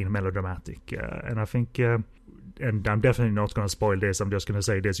without being melodramatic. And I think, and I'm definitely not going to spoil this, I'm just going to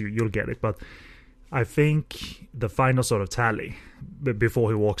say this, you'll get it. But I think the final sort of tally,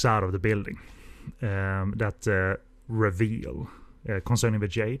 before he walks out of the building, that reveal concerning the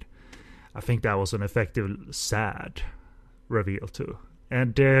Jade, I think that was an effective, sad reveal too.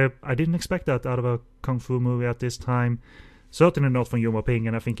 And I didn't expect that out of a Kung Fu movie at this time. Certainly not from Yuen Woo-ping,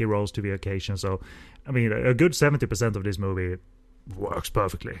 and I think he rose to the occasion. So, I mean, a good 70% of this movie works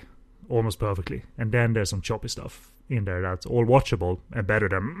perfectly. Almost perfectly. And then there's some choppy stuff in there that's all watchable and better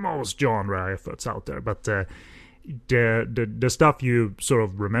than most genre efforts out there. But the stuff you sort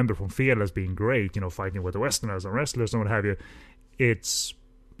of remember from Fearless being great, fighting with the Westerners and wrestlers and what have you, it's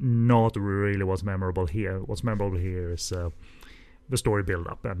not really what's memorable here. What's memorable here is the story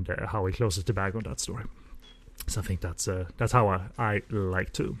build-up and how he closes the bag on that story. So I think that's how I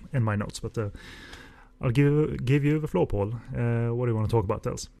like to in my notes. But I'll give you the floor, Paul. What do you want to talk about,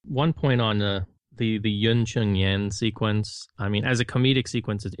 Tels? One point on the Yun Chung-yan sequence. I mean, as a comedic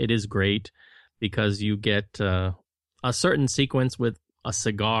sequence, it is great because you get a certain sequence with a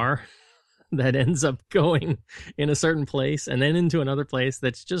cigar that ends up going in a certain place and then into another place.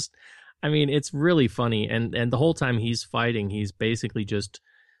 That's just, I mean, it's really funny. And the whole time he's fighting, he's basically just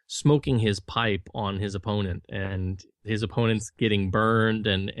smoking his pipe on his opponent, and his opponent's getting burned,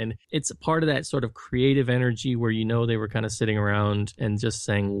 and it's part of that sort of creative energy where they were kind of sitting around and just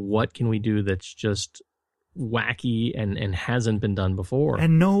saying, what can we do that's just wacky and hasn't been done before.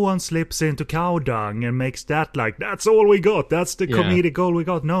 And no one slips into cow dung and makes that like, that's all we got, that's the comedic goal we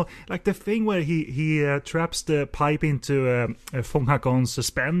got. No, like the thing where he traps the pipe into Fong Hakon's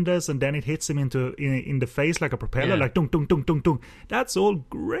suspenders, and then it hits him in the face like a propeller, like dung dung dung dung dung. That's all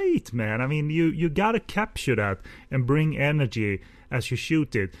great, man. I mean, you gotta capture that and bring energy as you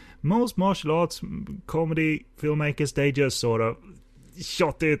shoot it. Most martial arts comedy filmmakers, they just sort of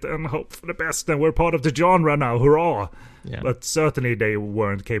shot it and hope for the best, and we're part of the genre now, hurrah. But certainly they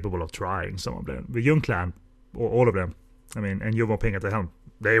weren't capable of trying. Some of them, the Yun Clan, or all of them, I mean, and Yuen Woo-ping at the helm,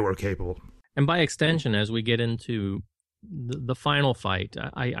 they were capable. And by extension, as we get into the final fight,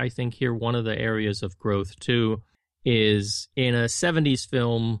 I think here one of the areas of growth too is in a 70s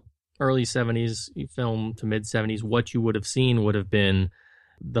film, early 70s film to mid 70s, what you would have seen would have been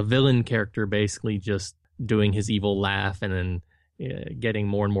the villain character basically just doing his evil laugh and then getting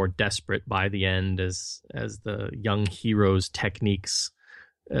more and more desperate by the end as the young hero's techniques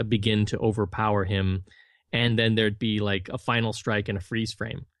begin to overpower him, and then there'd be like a final strike and a freeze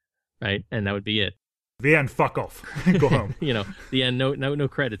frame, right? And that would be it. The end. Fuck off. Go home. The end. No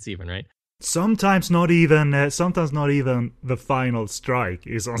credits even, right? Sometimes not even the final strike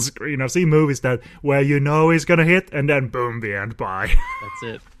is on screen. I've seen movies that where you know he's gonna hit and then boom, the end. Bye.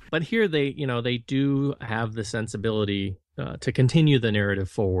 That's it. But here they do have the sensibility to continue the narrative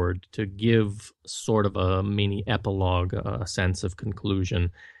forward, to give sort of a mini epilogue, a sense of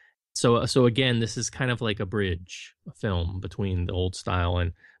conclusion. So again, this is kind of like a bridge film between the old style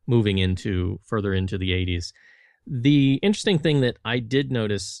and moving further into the 80s. The interesting thing that I did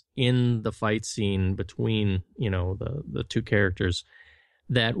notice in the fight scene between, the two characters,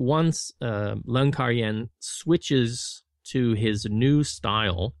 that once Leung Kar-yen switches to his new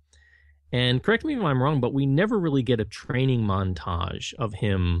style, and correct me if I'm wrong, but we never really get a training montage of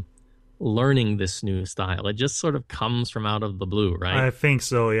him learning this new style. It just sort of comes from out of the blue, right? I think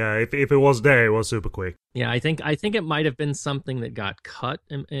so, yeah. If it was there, it was super quick. Yeah, I think it might have been something that got cut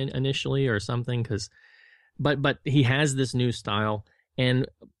initially or something, but he has this new style, and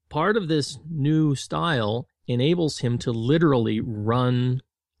part of this new style enables him to literally run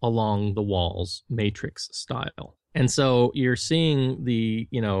along the walls, Matrix style. And so you're seeing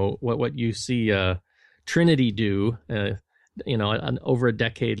what you see Trinity do, over a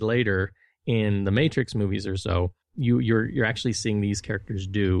decade later in the Matrix movies or so. You're actually seeing these characters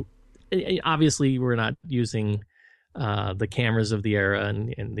do. Obviously, we're not using the cameras of the era,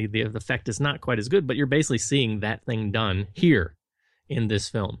 and the effect is not quite as good, but you're basically seeing that thing done here in this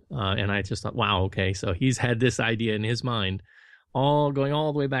film. And I just thought, wow, okay, so he's had this idea in his mind, going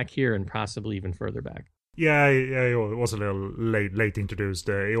all the way back here and possibly even further back. Yeah, it was a little late introduced.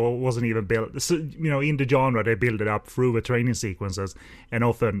 It wasn't even built. So, in the genre, they build it up through the training sequences, and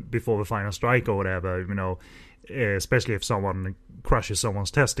often before the final strike or whatever, especially if someone crushes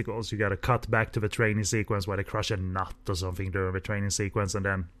someone's testicles, you got to cut back to the training sequence where they crush a nut or something during the training sequence and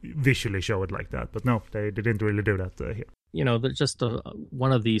then visually show it like that. But no, they didn't really do that here. There's just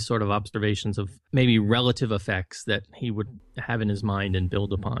one of these sort of observations of maybe relative effects that he would have in his mind and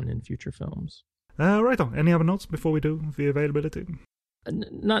build upon in future films. Right on. Any other notes before we do the availability?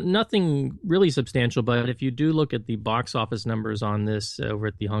 Nothing really substantial, but if you do look at the box office numbers on this over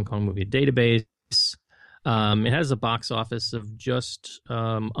at the Hong Kong Movie Database, it has a box office of just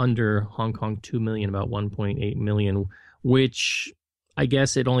under Hong Kong 2 million, about 1.8 million, which I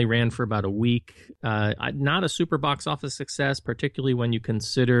guess it only ran for about a week. Not a super box office success, particularly when you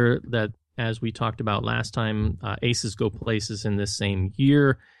consider that, as we talked about last time, Aces Go Places in this same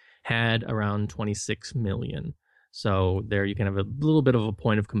year had around 26 million. So there you can have a little bit of a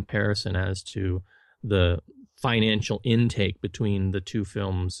point of comparison as to the financial intake between the two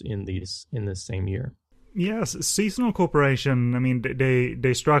films in this same year. Yes, Seasonal Corporation, I mean,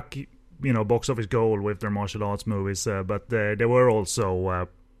 they struck, box office gold with their martial arts movies, but they were also,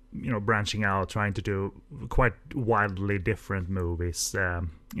 branching out, trying to do quite wildly different movies.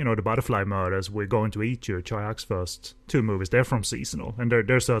 The Butterfly Murders, We're Going to Eat You, Choi Hak's first two movies, they're from Seasonal, and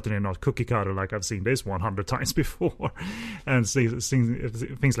they're certainly not cookie cutter like I've seen this 100 times before, and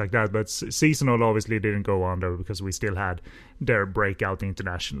things like that. But Seasonal obviously didn't go under because we still had their breakout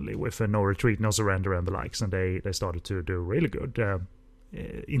internationally with No Retreat, No Surrender and the likes, and they started to do really good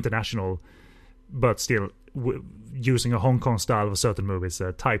international, but still using a Hong Kong style of certain movies,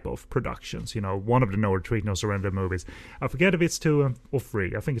 type of productions. One of the No Retreat, No Surrender movies, I forget if it's 2 or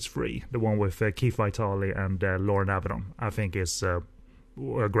 3. I think it's 3. The one with Keith Vitale and Lauren Avedon, I think is a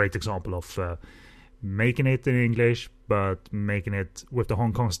great example of making it in English, but making it with the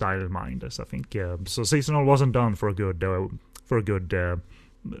Hong Kong style in mind. As I think so. Seasonal wasn't done for a good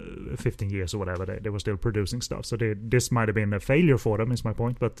 15 years or whatever. They were still producing stuff. So this might have been a failure for them, is my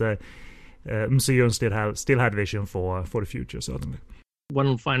point. But MCU still had vision for the future, certainly.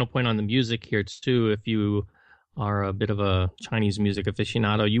 One final point on the music here too. If you are a bit of a Chinese music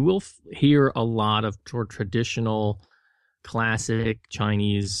aficionado, you will hear a lot of traditional, classic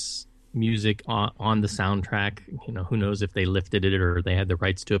Chinese music on the soundtrack. Who knows if they lifted it or they had the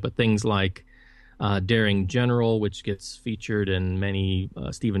rights to it, but things like Daring General, which gets featured in many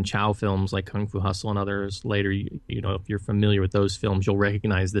Stephen Chow films like Kung Fu Hustle and others later. If you're familiar with those films, you'll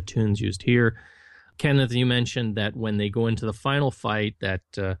recognize the tunes used here. Kenneth, you mentioned that when they go into the final fight, that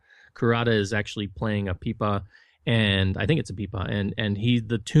Kurata is actually playing a pipa, and I think it's a pipa, and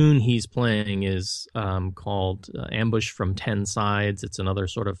the tune he's playing is called Ambush from 10 Sides. It's another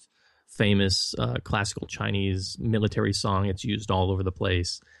sort of famous classical Chinese military song. It's used all over the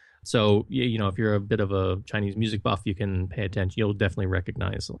place. So, if you're a bit of a Chinese music buff, you can pay attention. You'll definitely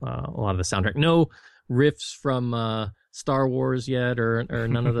recognize a lot of the soundtrack. No riffs from Star Wars yet, or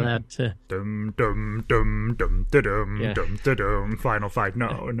none of that. Dum dum dum dum dum dum dum. Final fight.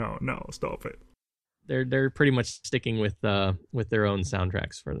 No, stop it. They're pretty much sticking with their own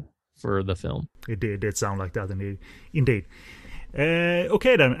soundtracks for the film. It did sound like that indeed.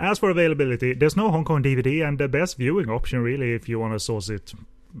 Okay then, as for availability, there's no Hong Kong DVD, and the best viewing option really, if you want to source it,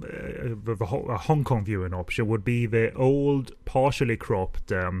 a Hong Kong viewing option would be the old partially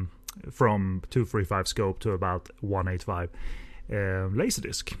cropped from 235 scope to about 185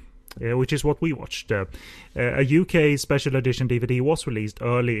 Laserdisc, which is what we watched. A UK special edition DVD was released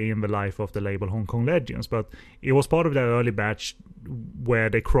early in the life of the label Hong Kong Legends, but it was part of their early batch where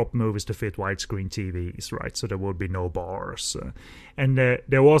they cropped movies to fit widescreen TVs, right? So there would be no bars. And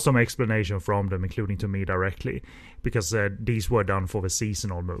there was some explanation from them, including to me directly, because these were done for the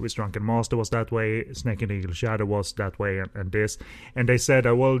seasonal movies. Drunken Master was that way, Snake and Eagle Shadow was that way, and this. And they said,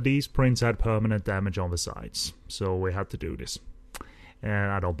 well, these prints had permanent damage on the sides, so we had to do this.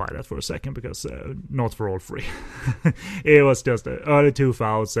 And I don't buy that for a second, because not for all free. It was just early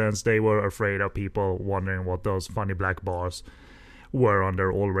 2000s. They were afraid of people wondering what those funny black bars were on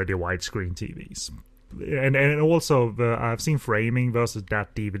their already widescreen TVs. And also, I've seen framing versus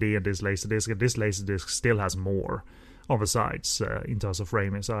that DVD and this Laserdisc, and this Laserdisc still has more on the sides in terms of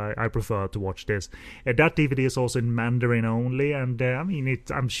framing, so I prefer to watch this. That DVD is also in Mandarin only, and I mean,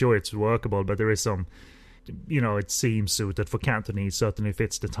 I'm sure it's workable, but there is some, it seems suited for Cantonese, certainly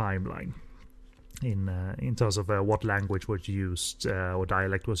fits the timeline in terms of what language was used or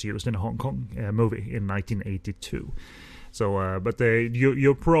dialect was used in a Hong Kong movie in 1982. So, but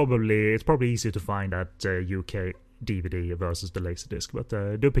it's probably easier to find that UK DVD versus the Laserdisc,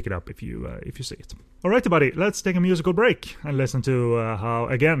 but do pick it up if you see it. Alright, buddy, let's take a musical break and listen to how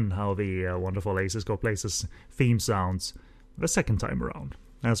the wonderful Aces Go Places theme sounds the second time around,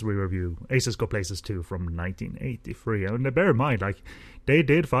 as we review Aces Go Places 2 from 1983. And bear in mind, they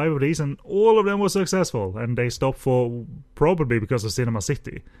did 5 of these and all of them were successful, and they stopped for probably because of Cinema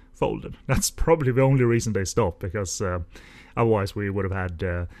City folded. That's probably the only reason they stopped, because otherwise we would have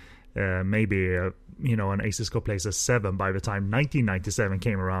had maybe an Aces Go Places 7 by the time 1997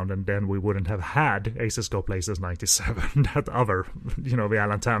 came around, and then we wouldn't have had Aces Go Places 97, that other, the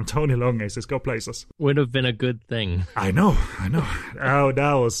Alan Tam, Tony Long Aces Go Places. Would have been a good thing. I know. Oh,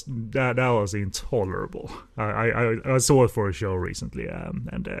 that was intolerable. I saw it for a show recently,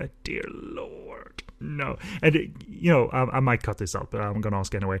 and dear Lord, no. And I might cut this out, but I'm gonna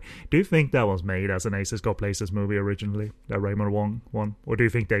ask anyway. Do you think that was made as an Aces Go Places movie originally, that Raymond Wong one, or do you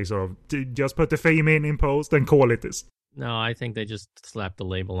think they sort of just put the theme in post and call it this? No, I think they just slapped the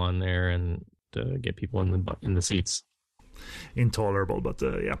label on there and get people in the seats. Intolerable, but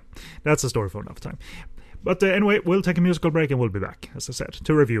yeah, that's a story for another time. But anyway, we'll take a musical break and we'll be back, as I said,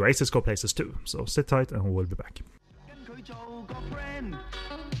 to review Aces Go Places 2. So sit tight and we'll be back.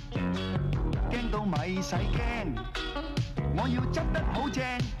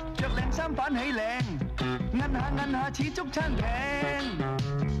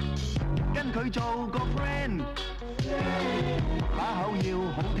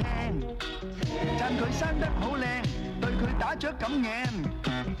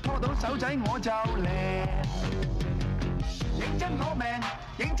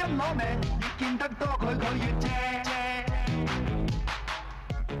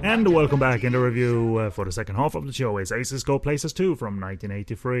 And welcome back. In the review for the second half of the show is Aces Go Places 2 from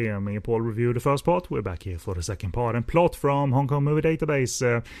 1983. And me and Paul reviewed the first part. We're back here for the second part. And plot from Hong Kong Movie Database.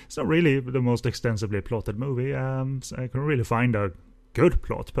 It's not really the most extensively plotted movie. So I couldn't really find a good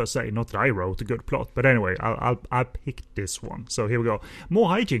plot per se. Not that I wrote a good plot, but anyway, I picked this one. So here we go. More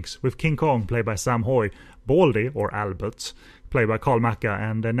hijinks with King Kong, played by Sam Hoy, Baldy or Albert, played by Carl Macca,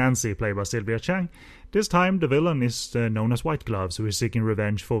 and Nancy, played by Sylvia Chang. This time, the villain is known as White Gloves, who is seeking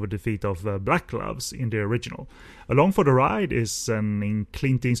revenge for the defeat of Black Gloves in the original. Along for the ride is an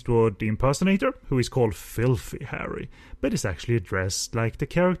Clint Eastwood impersonator, who is called Filthy Harry, but is actually dressed like the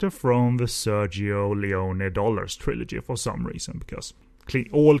character from the Sergio Leone Dollars trilogy for some reason, because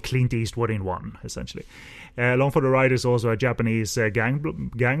all Clint Eastwood in one, essentially. Along for the ride is also a Japanese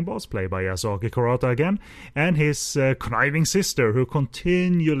gang boss, played by Yasuaki Kurata again, and his conniving sister, who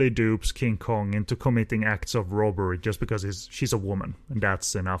continually dupes King Kong into committing acts of robbery just because she's a woman, and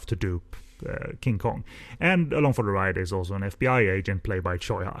that's enough to dupe King Kong. And along for the ride is also an FBI agent, played by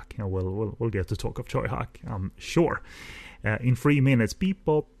Choi Hak. And we'll get to talk of Choi Hak, I'm sure. In 3 minutes, beep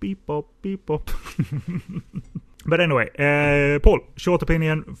bop, beep bop, beep bop. But anyway, Paul, short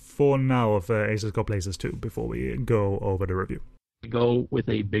opinion for now of Aces Go Places 2 before we go over the review. Go with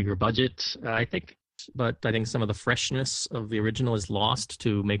a bigger budget, I think, but I think some of the freshness of the original is lost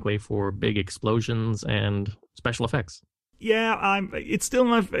to make way for big explosions and special effects. Yeah, it's still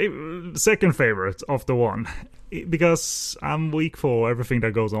my second favorite of the one. Because I'm weak for everything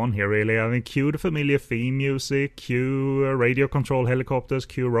that goes on here, really. I mean, cue the familiar theme music, cue radio control helicopters,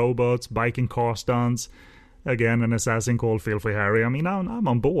 cue robots, biking car stunts. Again, an assassin called Filthy Harry. I mean, I'm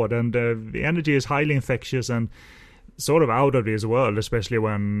on board, and the energy is highly infectious and sort of out of this world, especially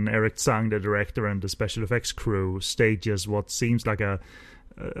when Eric Tsang, the director, and the special effects crew stages what seems like a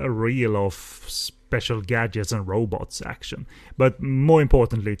reel of special gadgets and robots action. But more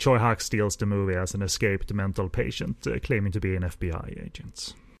importantly, Choi Hak steals the movie as an escaped mental patient claiming to be an FBI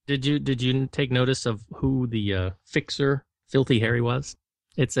agent. Did you take notice of who the fixer Filthy Harry was?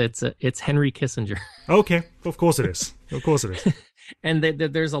 It's Henry Kissinger. Okay, of course it is. Of course it is. And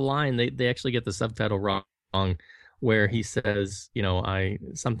there's a line, they actually get the subtitle wrong, where he says,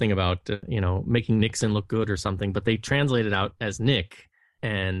 something about, making Nixon look good or something, but they translate it out as Nick.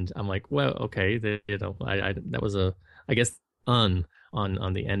 And I'm like, well, okay, that was I guess on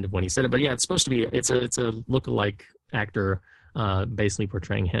the end of when he said it. But yeah, it's supposed to be, it's a look-alike actor, basically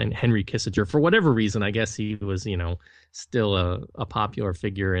portraying Henry Kissinger. For whatever reason, I guess he was, still a popular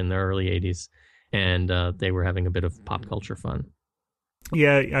figure in the early 80s, and they were having a bit of pop culture fun.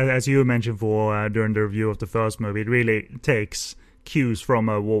 Yeah, as you mentioned during the review of the first movie, it really takes cues from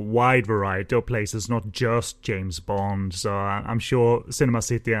a wide variety of places, not just James Bond. So I'm sure Cinema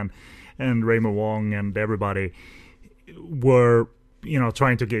City and Raymond Wong and everybody were,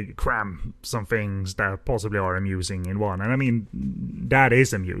 trying to cram some things that possibly are amusing in one. And I mean, that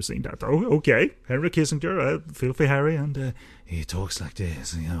is amusing. That, okay, Henry Kissinger, Filthy Harry, and he talks like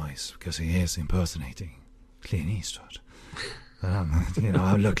this, it's because he is impersonating Clint Eastwood.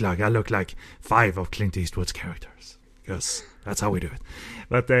 I look like 5 of Clint Eastwood's characters, because that's how we do it.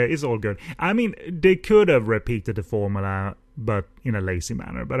 But it's all good. I mean, they could have repeated the formula, but in a lazy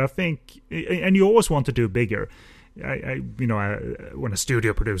manner. But I think, and you always want to do bigger. When a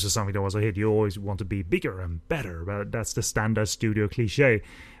studio produces something that was a hit, you always want to be bigger and better. But that's the standard studio cliche.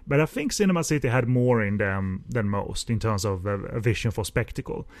 But I think Cinema City had more in them than most in terms of a vision for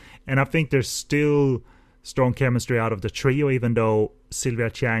spectacle. And I think there's still strong chemistry out of the trio, even though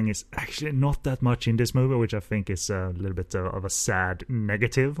Sylvia Chang is actually not that much in this movie, which I think is a little bit of a sad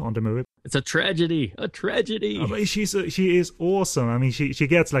negative on the movie. It's a tragedy. I mean, she is awesome. I mean, she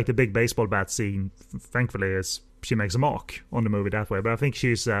gets like the big baseball bat scene, thankfully, as she makes a mark on the movie that way. But I think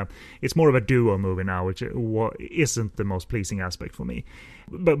it's more of a duo movie now, which isn't the most pleasing aspect for me.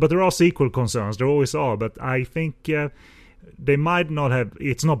 But there are sequel concerns, there always are. But I think they might not have.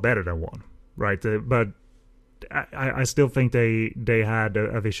 It's not better than one, right? But I still think they had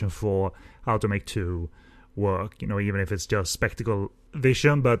a vision for how to make 2 work, even if it's just spectacle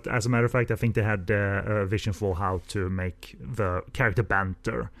vision. But as a matter of fact, I think they had a vision for how to make the character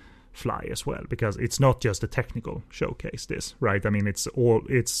banter fly as well, because it's not just a technical showcase, this, right? I mean, it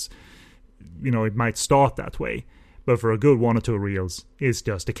might start that way, but for a good 1 or 2 reels, it's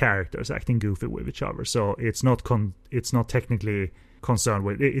just the characters acting goofy with each other. So it's not technically concerned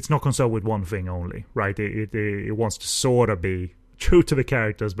with one thing only, right? It wants to sort of be true to the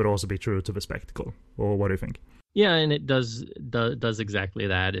characters, but also be true to the spectacle. Or what do you think? Yeah, and it does exactly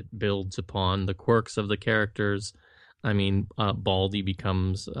that. It builds upon the quirks of the characters. I mean, Baldy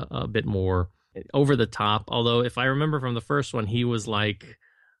becomes a bit more over the top. Although, if I remember from the first one, he was like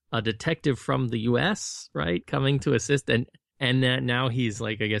a detective from the U.S., right, coming to assist, and now he's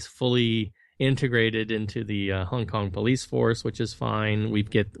like, I guess, fully integrated into the Hong Kong police force, which is fine. We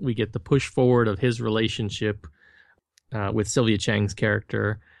get the push forward of his relationship with Sylvia Chang's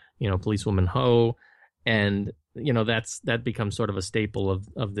character, policewoman Ho, and that becomes sort of a staple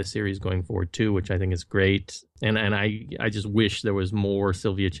of the series going forward too, which I think is great. And I just wish there was more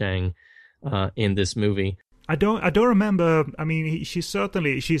Sylvia Chang in this movie. I don't remember. I mean, she's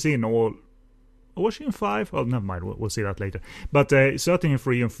in all. Was she in 5? Oh, never mind. We'll see that later. But certainly in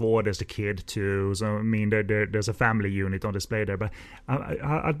 3 and 4, there's the kid too. So I mean, there's a family unit on display there. But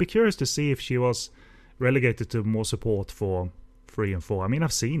I'd be curious to see if she was relegated to more support for 3 and 4. I mean,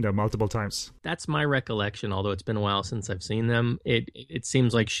 I've seen them multiple times. That's my recollection. Although it's been a while since I've seen them, it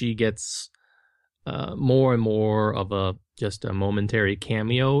seems like she gets more and more of just a momentary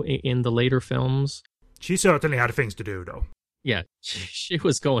cameo in the later films. She certainly had things to do, though. Yeah, she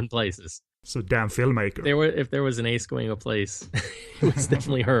was going places. So damn filmmaker. If there was an ace going a place, it was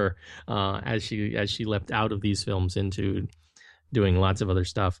definitely her. As she leapt out of these films into doing lots of other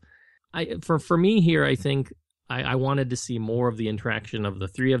stuff. For me here, I think I wanted to see more of the interaction of the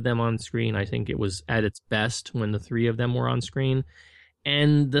 3 of them on screen. I think it was at its best when the 3 of them were on screen.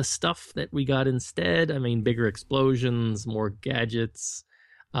 And the stuff that we got instead, I mean, bigger explosions, more gadgets,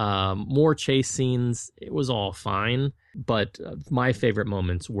 more chase scenes, it was all fine. But my favorite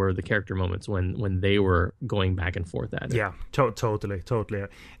moments were the character moments when they were going back and forth at it. Yeah, totally.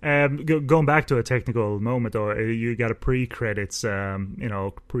 Going back to a technical moment, or you got a pre-credits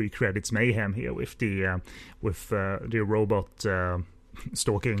mayhem here with the robot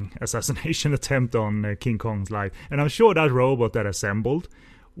stalking assassination attempt on King Kong's life, and I'm sure that robot that assembled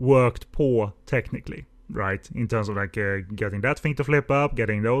worked poor technically, right, in terms of like getting that thing to flip up,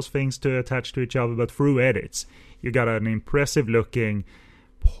 getting those things to attach to each other, but through edits you got an impressive looking,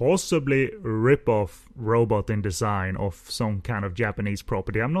 possibly rip-off robot in design of some kind of Japanese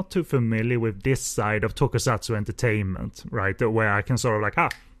property. I'm not too familiar with this side of Tokusatsu Entertainment, right, where I can sort of like,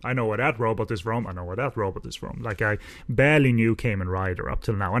 I know where that robot is from, I know where that robot is from. Like, I barely knew Kamen Rider up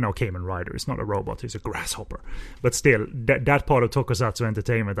till now. I know Kamen Rider is not a robot, it's a grasshopper. But still, that part of Tokusatsu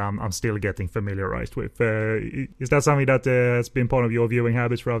Entertainment I'm still getting familiarized with. Is that something that has been part of your viewing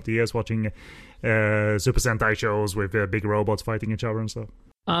habits throughout the years, watching Super Sentai shows with big robots fighting each other and stuff?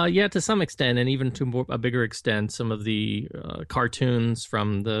 Yeah, to some extent, and even to a bigger extent, some of the cartoons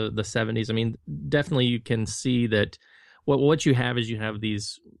from the 70s. I mean, definitely you can see that what you have is you have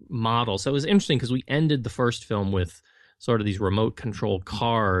these models. So it was interesting because we ended the first film with sort of these remote control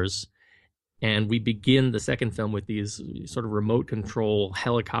cars, and we begin the second film with these sort of remote control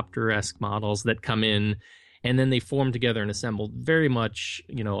helicopter-esque models that come in, and then they form together and assemble. Very much,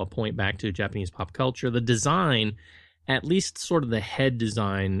 a point back to Japanese pop culture. The design, at least sort of the head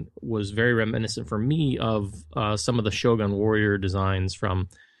design, was very reminiscent for me of some of the Shogun Warrior designs from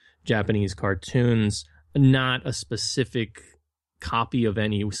Japanese cartoons. Not a specific copy of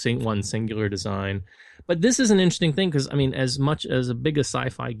any one singular design. But this is an interesting thing because, I mean, as much as a big a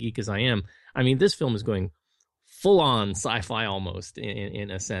sci-fi geek as I am, I mean, this film is going full-on sci-fi almost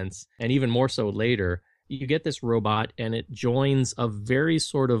in a sense, and even more so later. You get this robot, and it joins a very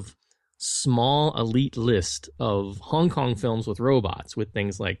sort of small elite list of Hong Kong films with robots, with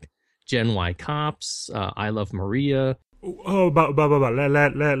things like Gen Y Cops, I Love Maria. Oh, but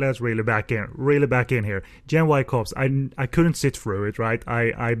let's really back in here. Gen Y Cops, I couldn't sit through it, right?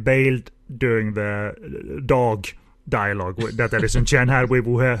 I bailed during the dog dialogue that Edison Chen had with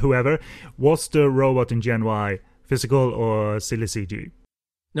whoever. Was the robot in Gen Y physical or silly CG?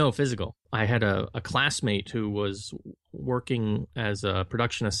 No, physical. I had a classmate who was working as a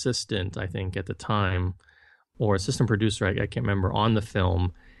production assistant, I think, at the time, or assistant producer, I can't remember, on the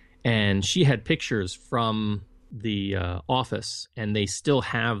film. And she had pictures from the office, and they still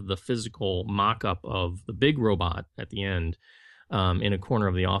have the physical mock-up of the big robot at the end in a corner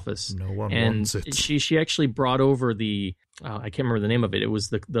of the office. No one wants it. She actually brought over the I can't remember the name of it. It was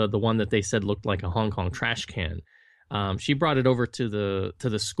the one that they said looked like a Hong Kong trash can. She brought it over to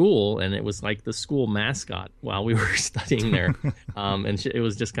the school, and it was like the school mascot while we were studying there. And it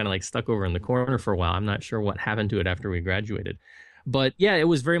was just kind of like stuck over in the corner for a while. I'm not sure what happened to it after we graduated. But yeah, it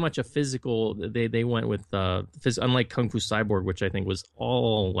was very much a physical. They went with unlike Kung Fu Cyborg, which I think was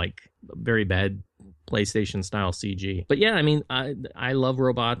all like very bad PlayStation style CG. But yeah, I mean, I love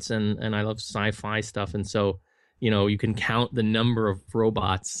robots and I love sci-fi stuff, and so you can count the number of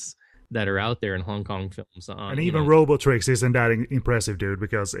robots that are out there in Hong Kong films. And even Robotrix isn't that impressive, dude,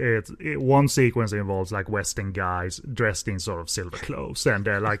 because one sequence involves like Western guys dressed in sort of silver clothes, and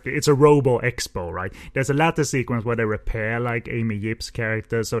like it's a Robo Expo, right? There's a latter sequence where they repair like Amy Yip's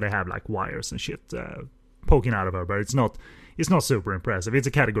character, so they have like wires and shit poking out of her, but it's not super impressive. It's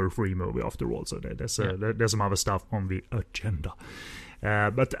a Category 3 movie after all, so there's some other stuff on the agenda.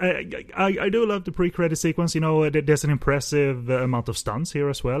 But I do love the pre-credit sequence. There's an impressive amount of stunts here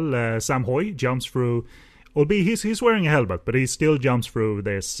as well. Sam Hui jumps through, albeit he's wearing a helmet, but he still jumps through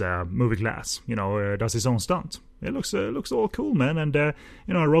this movie glass. Does his own stunt. It looks all cool, man. And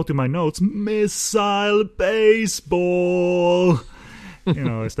I wrote in my notes, missile baseball.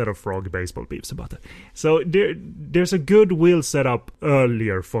 Instead of frog baseball beefs about it. So there's a good will set up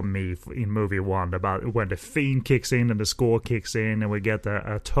earlier for me in movie one about when the theme kicks in and the score kicks in and we get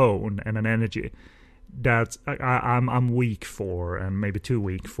a tone and an energy that I'm weak for, and maybe too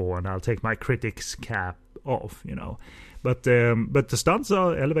weak for, and I'll take my critic's cap off, But the stunts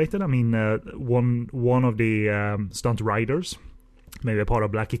are elevated. I mean, one of the stunt riders, maybe a part of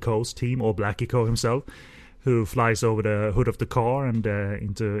Blackie Ko's team or Blackie Ko himself, who flies over the hood of the car and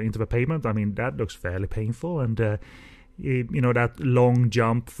into the pavement. I mean, that looks fairly painful. And, that long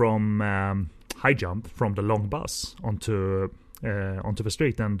jump high jump from the long bus onto the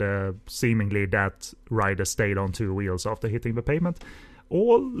street. And seemingly that rider stayed on two wheels after hitting the pavement.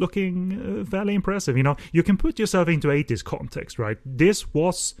 All looking fairly impressive. You can put yourself into 80s context, right? This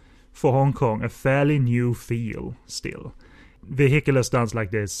was, for Hong Kong, a fairly new feel still. Vehicular stunts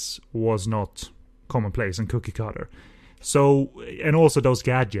like this was not commonplace and cookie cutter. So, and also those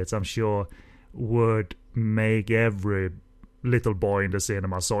gadgets, I'm sure, would make every little boy in the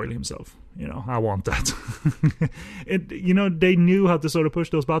cinema soil himself. I want that. They knew how to sort of push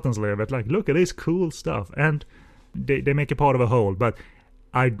those buttons a little bit. Like, look at this cool stuff. And they make it part of a whole. But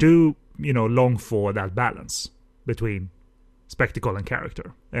I do, long for that balance between spectacle and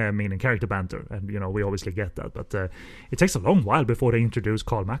character, meaning character banter, and we obviously get that, but it takes a long while before they introduce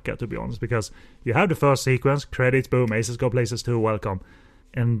Carl Macka, to be honest, because you have the first sequence, credits, boom, Aces Go Places 2, welcome,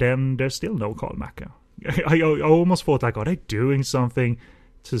 and then there's still no Carl Macka. I almost thought, like, are they doing something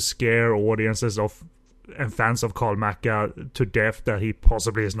to scare audiences of and fans of Carl Macka to death that he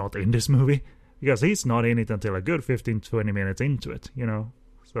possibly is not in this movie? Because he's not in it until a good 15-20 minutes into it,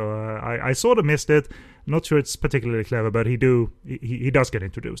 So I sort of missed it. Not sure it's particularly clever, but he does get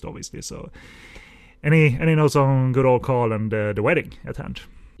introduced, obviously. So any notes on good old Carl and the wedding at hand?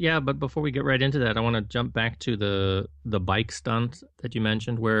 Yeah, but before we get right into that, I want to jump back to the bike stunt that you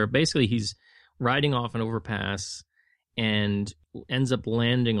mentioned, where basically he's riding off an overpass and ends up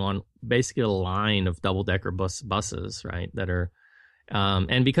landing on basically a line of double-decker buses, right? That are,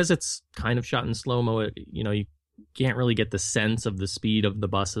 and because it's kind of shot in slow-mo, you can't really get the sense of the speed of the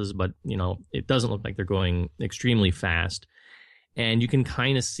buses, but it doesn't look like they're going extremely fast, and you can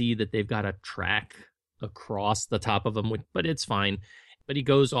kind of see that they've got a track across the top of them, but it's fine. But he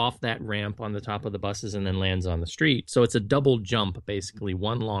goes off that ramp on the top of the buses and then lands on the street, so it's a double jump, basically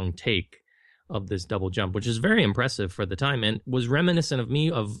one long take of this double jump, which is very impressive for the time, and was reminiscent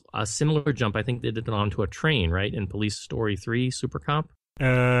of a similar jump. I think they did it onto a train, right, in Police Story 3 Super Cop.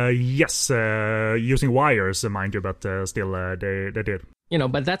 Yes, using wires, mind you, but still they did.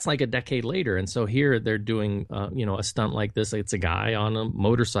 But that's like a decade later, and so here they're doing a stunt like this. It's a guy on a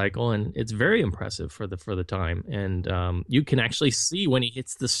motorcycle, and it's very impressive for the time. And you can actually see when he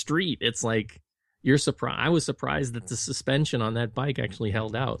hits the street, it's like you're surprised. I was surprised that the suspension on that bike actually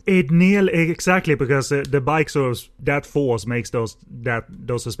held out. It nearly exactly, because the bike sort of, that force makes those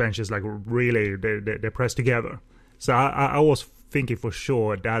suspensions like really they press together. So I was thinking for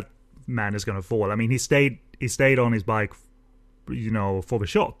sure that man is gonna fall. I mean, he stayed on his bike, for the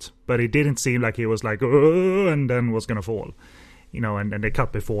shot, but it didn't seem like he was like and then was gonna fall, and they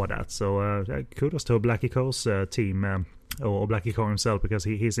cut before that. So kudos to Blackie Co's team, or Blackie Co himself, because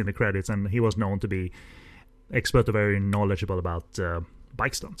he's in the credits and he was known to be expert or very knowledgeable about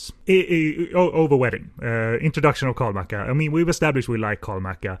bike stunts. Over wedding, introduction of Carl Macka. I mean, we've established we like Carl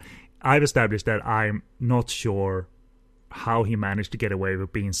Macka. I've established that I'm not sure how he managed to get away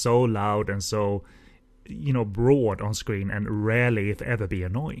with being so loud and so, broad on screen and rarely, if ever, be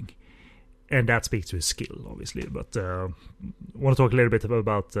annoying. And that speaks to his skill, obviously. But I want to talk a little bit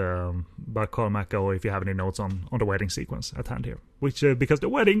about Carl Macka, or if you have any notes on the wedding sequence at hand here. Which, because the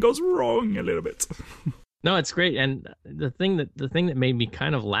wedding goes wrong a little bit. No, it's great. And the thing that made me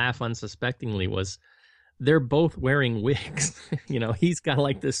kind of laugh unsuspectingly was they're both wearing wigs. He's got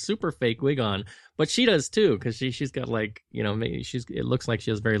like this super fake wig on, but she does too, because she's got like, maybe it looks like she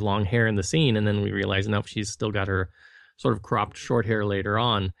has very long hair in the scene, and then we realize, no, she's still got her sort of cropped short hair later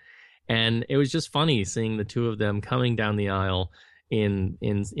on. And it was just funny seeing the two of them coming down the aisle in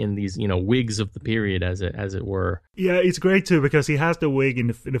these wigs of the period, as it were. Yeah, it's great too, because he has the wig in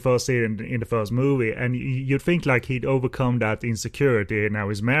the first scene, in the first movie, and you'd think like he'd overcome that insecurity, and now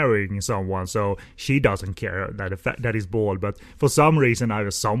he's marrying someone, so she doesn't care that he's bald. But for some reason,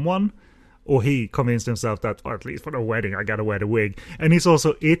 either someone or he convinced himself that, or at least for the wedding, I gotta wear the wig. And he's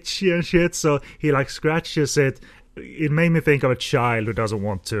also itchy and shit, so he like scratches it. It made me think of a child who doesn't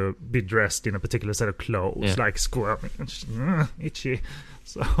want to be dressed in a particular set of clothes, like squirming and just, itchy.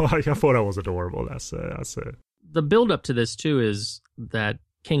 So I thought that was adorable. The build up to this too is that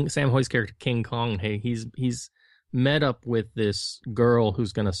Sam Hoy's character King Kong, hey, he's met up with this girl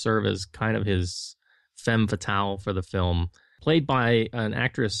who's going to serve as kind of his femme fatale for the film, played by an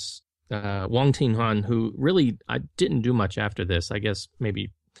actress, Wong Tin-han, who really didn't do much after this. I guess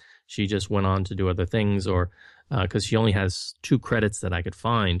maybe she just went on to do other things, or because she only has 2 credits that I could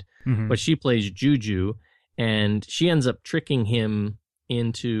find. Mm-hmm. But she plays Juju, and she ends up tricking him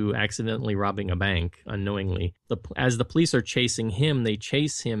into accidentally robbing a bank unknowingly. As the police are chasing him, they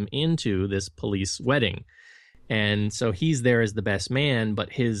chase him into this police wedding. And so he's there as the best man,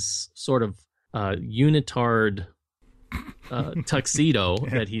 but his sort of unitard tuxedo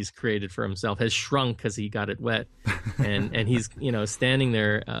that he's created for himself has shrunk because he got it wet, and he's standing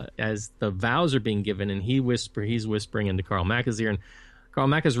there as the vows are being given, and he's whispering into Carl Macka's ear, and Carl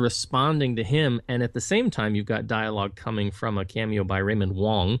Macka's responding to him, and at the same time you've got dialogue coming from a cameo by Raymond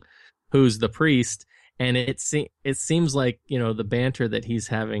Wong, who's the priest, And it seems like, the banter that he's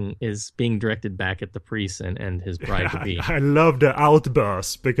having is being directed back at the priest and his bride-to-be. I love the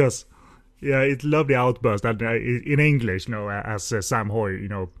outburst because, it love the outburst that in English, as Sam Hoy,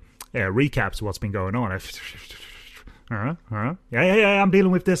 recaps what's been going on. Yeah, I'm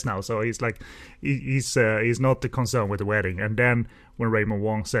dealing with this now. So he's like, he's not concerned with the wedding. And then when Raymond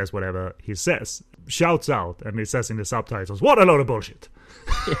Wong says whatever he says, shouts out, and it says in the subtitles, "What a load of bullshit."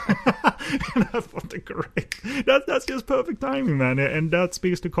 And I thought great. That's just perfect timing, man. And that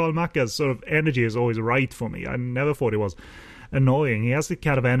speaks to Carl Macka's sort of energy is always right for me. I never thought it was annoying. He has the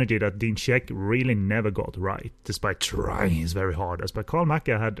kind of energy that Dean Sheck really never got right, despite trying his very hardest. But Carl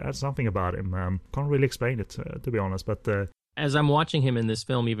Macka had something about him. Can't really explain it, to be honest. But as I'm watching him in this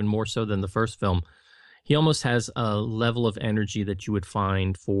film, even more so than the first film, he almost has a level of energy that you would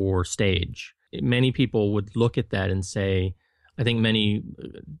find for stage. Many people would look at that and say, I think many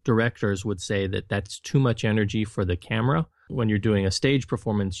directors would say that that's too much energy for the camera. When you're doing a stage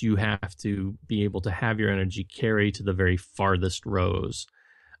performance, you have to be able to have your energy carry to the very farthest rows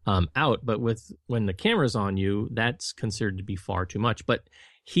out. But when the camera's on you, that's considered to be far too much. But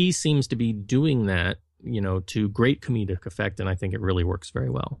he seems to be doing that, to great comedic effect, and I think it really works very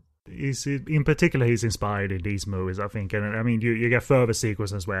well. In particular, he's inspired in these movies, I think. And I mean, you get further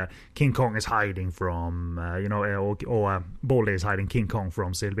sequences where King Kong is hiding from, or Baldy is hiding King Kong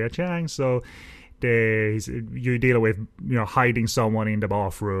from Sylvia Chang. So you deal with, hiding someone in the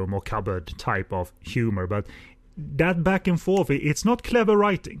bathroom or cupboard type of humor. But that back and forth, it's not clever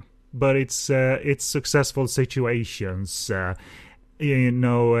writing, but it's successful situations.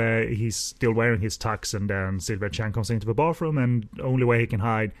 He's still wearing his tux, and then Sylvia Chang comes into the bathroom, and the only way he can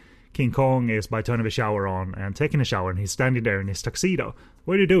hide King Kong is by turning the shower on and taking a shower, and he's standing there in his tuxedo.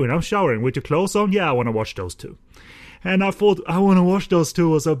 "What are you doing?" "I'm showering." "With your clothes on?" "Yeah, I want to watch those two." And I thought "I want to watch those two"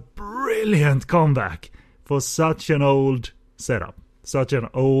 was a brilliant comeback for such an old setup, such an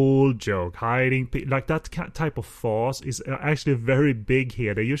old joke. Hiding, like that type of farce is actually very big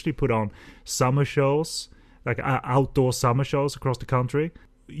here. They usually put on summer shows, like outdoor summer shows across the country,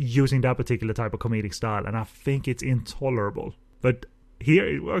 using that particular type of comedic style, and I think it's intolerable. But here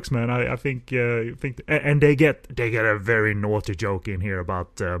it works, man. I think and they get a very naughty joke in here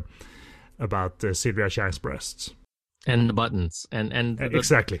about Sylvia Chang's breasts and the buttons and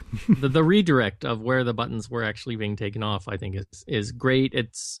exactly the redirect of where the buttons were actually being taken off. I think is great.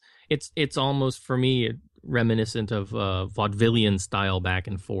 It's almost, for me, reminiscent of vaudevillian style back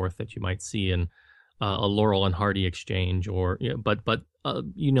and forth that you might see in a Laurel and Hardy exchange, or but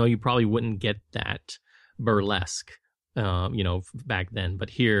you probably wouldn't get that burlesque back then, but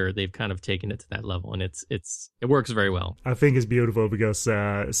here they've kind of taken it to that level, and it works very well. I think it's beautiful because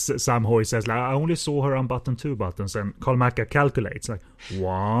Sam Hoy says, like, "I only saw her unbutton 2 buttons," and Carl Macka calculates, like,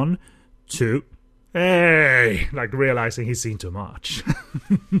 1, 2, hey, like realizing he's seen too much.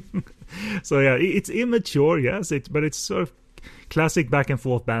 So yeah, it's immature, yes, but it's sort of classic back and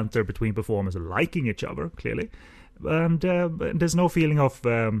forth banter between performers liking each other, clearly, and there's no feeling of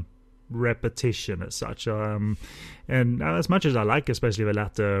repetition as such. And as much as I like, especially the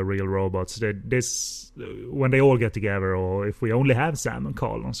latter Real Robots, when they all get together, or if we only have Sam and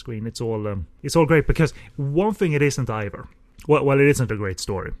Carl on screen, it's all great. Because one thing it isn't either. Well, it isn't a great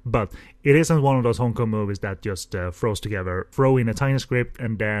story, but it isn't one of those Hong Kong movies that just throw in a tiny script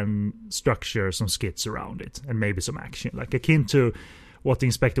and then structure some skits around it and maybe some action, like akin to what the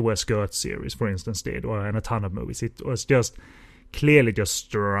Inspector Wears Skirts series, for instance, did, and a ton of movies. It was just clearly just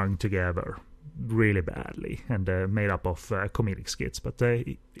strung together really badly and made up of comedic skits. But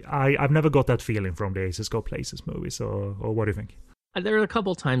I've never got that feeling from the Aces Go Places movies. Or what do you think? There are a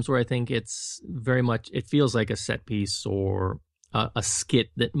couple times where I think it's very much, it feels like a set piece or a skit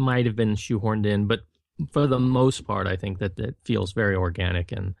that might have been shoehorned in, but for the most part, I think that it feels very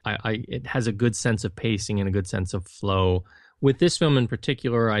organic, and it has a good sense of pacing and a good sense of flow. With this film in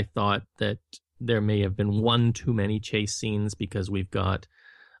particular, I thought that there may have been one too many chase scenes, because we've got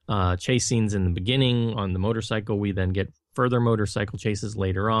chase scenes in the beginning on the motorcycle. We then get further motorcycle chases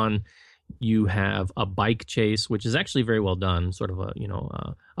later on. You have a bike chase, which is actually very well done, sort of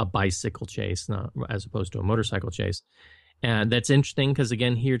a bicycle chase, as opposed to a motorcycle chase. And that's interesting because,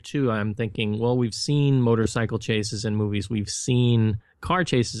 again, here too, I'm thinking, well, we've seen motorcycle chases in movies. We've seen car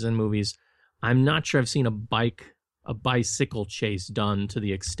chases in movies. I'm not sure I've seen a bicycle chase done to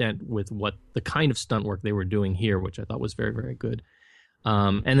the extent with what the kind of stunt work they were doing here, which I thought was very, very good.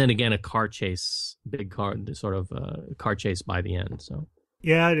 And then again, a car chase, big car, sort of car chase by the end. So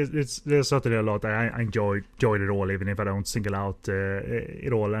yeah, there's certainly a lot. I enjoyed it all, even if I don't single out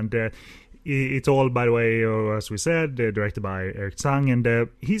it all. And It's all, by the way, as we said, directed by Eric Tsang, and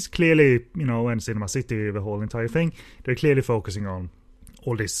he's clearly, and Cinema City, the whole entire thing, they're clearly focusing on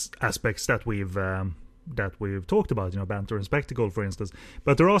all these aspects that we've talked about, banter and spectacle, for instance.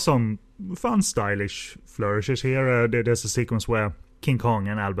 But there are some fun, stylish flourishes here. There's a sequence where King Kong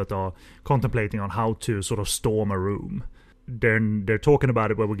and Albert are contemplating on how to sort of storm a room. They're talking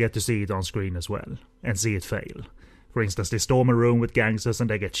about it, where we get to see it on screen as well and see it fail. For instance, they storm a room with gangsters and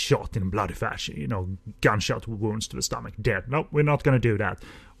they get shot in bloody fashion, gunshot wounds to the stomach, dead. No, we're not going to do that.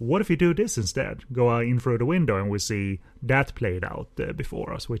 What if we do this instead? Go in through the window and we see that played out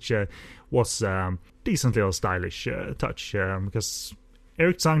before us, which was decently a stylish touch, because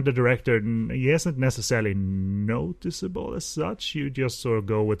Eric Tsang, the director, he isn't necessarily noticeable as such. You just sort of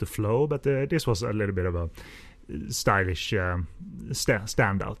go with the flow, but this was a little bit of a stylish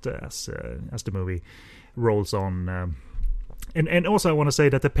standout as the movie rolls on. And also I want to say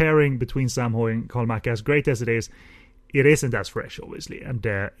that the pairing between Sam Hoy and Carl Macka, as great as it isn't as fresh, obviously, and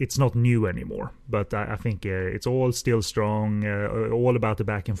it's not new anymore. But I think it's all still strong, all about the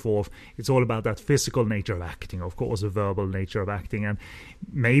back and forth. It's all about that physical nature of acting, of course, the verbal nature of acting. And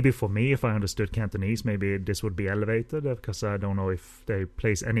maybe for me, if I understood Cantonese, maybe this would be elevated, because I don't know if they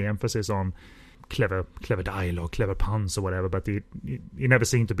place any emphasis on clever dialogue, clever puns or whatever, but it never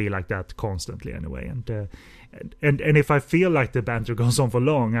seemed to be like that constantly anyway. And if I feel like the banter goes on for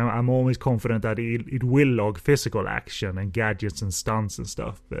long, I'm always confident that it will log physical action and gadgets and stunts and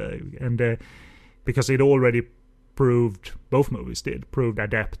stuff, because it already both movies proved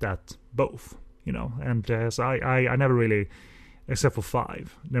adept at both, and so I never really, except for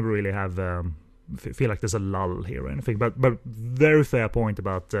 5, never really have feel like there's a lull here or anything, but very fair point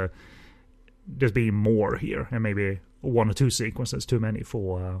about there's being more here, and maybe 1 or 2 sequences too many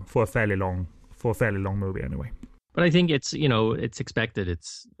for a fairly long movie anyway. But I think it's it's expected.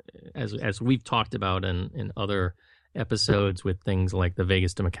 It's as we've talked about in other episodes with things like the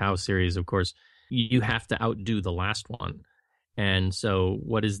Vegas to Macau series. Of course, you have to outdo the last one, and so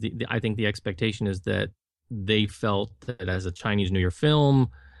what is I think the expectation is that they felt that as a Chinese New Year film,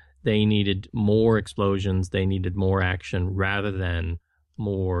 they needed more explosions, they needed more action rather than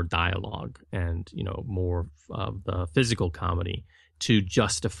more dialogue and more of the physical comedy to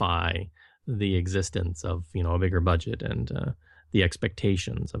justify the existence of a bigger budget and the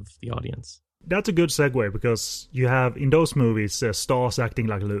expectations of the audience. That's a good segue, because you have in those movies stars acting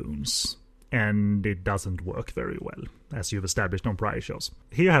like loons, and it doesn't work very well, as you've established on prior shows.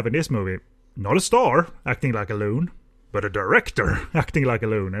 Here you have in this movie not a star acting like a loon, but a director acting like a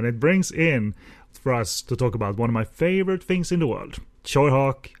loon, and it brings in for us to talk about one of my favorite things in the world: Tsui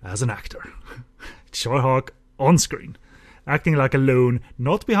Hark as an actor. Tsui Hark on screen, acting like a loon,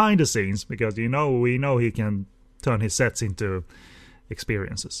 not behind the scenes, because we know he can turn his sets into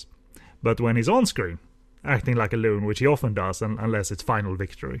experiences. But when he's on screen, acting like a loon, which he often does, unless it's Final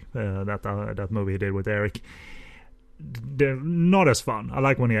Victory, that movie he did with Eric, they're not as fun. I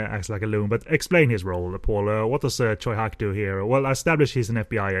like when he acts like a loon, but explain his role, Paul. What does Tsui Hark do here? Well, I established he's an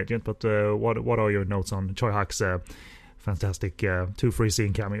FBI agent, but what are your notes on Tsui Hark's fantastic 2-3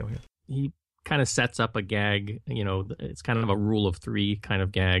 scene cameo here? He kind of sets up a gag, it's kind of a rule of 3 kind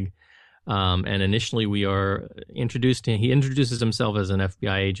of gag. And initially we are introduced to him. He introduces himself as an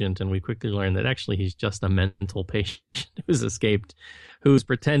FBI agent, and we quickly learn that actually he's just a mental patient who's escaped, who's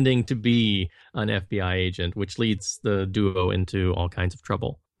pretending to be an FBI agent, which leads the duo into all kinds of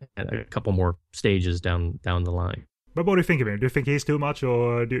trouble at a couple more stages down the line. But what do you think of him? Do you think he's too much,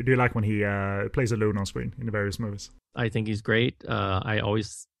 or do you like when he plays a loon on screen in the various movies? I think he's great. I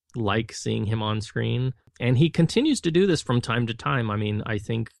always like seeing him on screen, and he continues to do this from time to time. I mean, I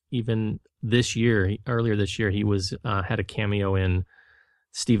think even earlier this year, he had a cameo in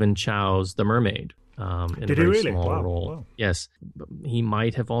Stephen Chow's The Mermaid. In Did a very he really? small Wow, role. wow. Yes. He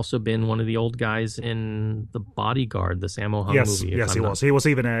might have also been one of the old guys in The Bodyguard, the Sammo Hung movie. Yes, he was.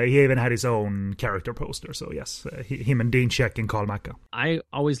 He even had his own character poster. So yes, him and Dean Check and Carl Macka. I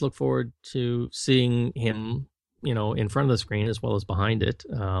always look forward to seeing him, in front of the screen as well as behind it.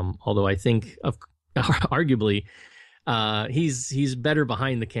 Although I think, arguably, he's better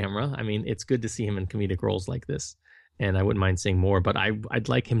behind the camera. I mean, it's good to see him in comedic roles like this, and I wouldn't mind seeing more. But I'd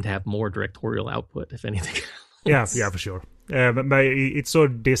like him to have more directorial output, if anything. Yeah, for sure. But it's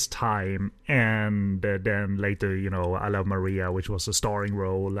sort of this time, and then later, I Love Maria, which was a starring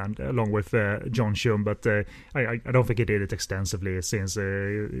role, and along with John Shum. But I don't think he did it extensively, since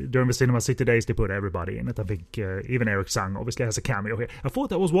during the Cinema City days they put everybody in it. I think even Eric Tsang obviously has a cameo here. I thought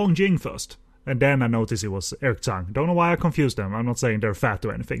that was Wong Jing first, and then I noticed it was Eric Tsang. Don't know why I confused them. I'm not saying they're fat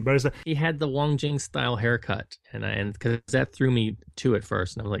or anything, but he had the Wong Jing style haircut, and because that threw me too at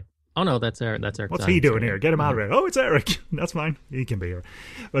first, and I was like, Oh no, that's Eric. That's Eric. What's he doing here? Get him out of here. Oh, it's Eric. That's fine. He can be here.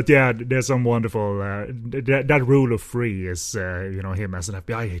 But yeah, there's some wonderful. That rule of 3 is, him as an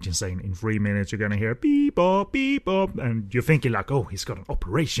FBI agent saying, in 3 minutes you're gonna hear beep bop, and you're thinking like, oh, he's got an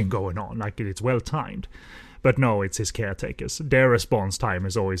operation going on, like it's well timed. But no, it's his caretakers. Their response time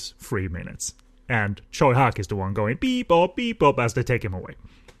is always 3 minutes, and Choi Hak is the one going beep bop as they take him away.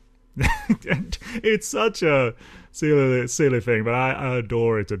 It's such a silly thing, but I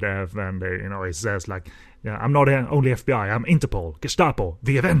adore it to death. And he says like, yeah, I'm not only FBI, I'm Interpol, Gestapo,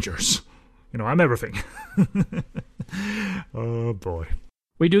 the Avengers. I'm everything. Oh boy.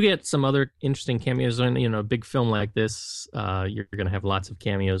 We do get some other interesting cameos in a big film like this. You're going to have lots of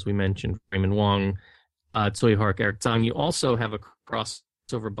cameos. We mentioned Raymond Wong, Tsui Hark, Eric Tsang. You also have a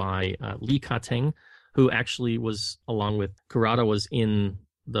crossover by Lee Ka-teng, who actually was, along with Kurata, was in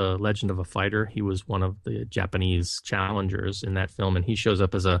The Legend of a Fighter. He was one of the Japanese challengers in that film, and he shows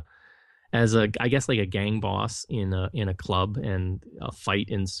up as a I guess like a gang boss in a club, and a fight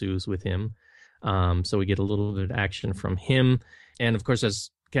ensues with him. So we get a little bit of action from him, and of course, as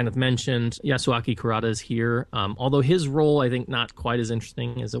Kenneth mentioned, Yasuaki Kurata is here. Although his role, I think, not quite as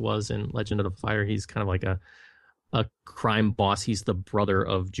interesting as it was in Legend of the Fighter. He's kind of like a crime boss. He's the brother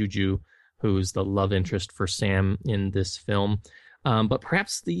of Juju, who's the love interest for Sam in this film. But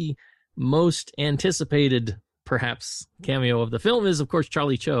perhaps the most anticipated, cameo of the film is, of course,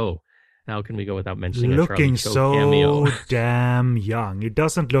 Charlie Cho. How can we go without mentioning a Charlie Cho cameo? Looking so damn young. It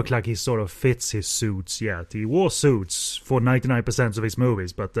doesn't look like he sort of fits his suits yet. He wore suits for 99% of his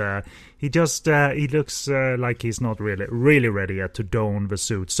movies, but he looks like he's not really ready yet to don the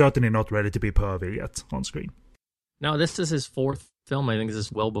suit. Certainly not ready to be pervy yet on screen. No, this is his 4th film. I think this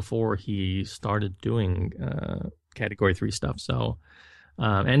is well before he started doing Category 3 stuff. So,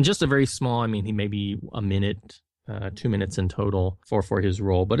 and just a very small, he may be a minute, 2 minutes in total for his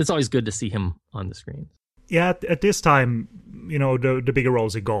role, but it's always good to see him on the screen. Yeah, at this time, the bigger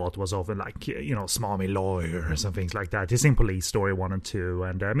roles he got was often like, smarmy lawyers and things like that. He's in Police Story 1 and 2,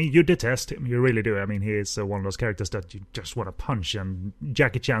 and you detest him, you really do. He is one of those characters that you just want to punch, and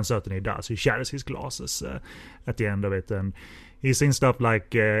Jackie Chan certainly does. He shatters his glasses at the end of it, and he's in stuff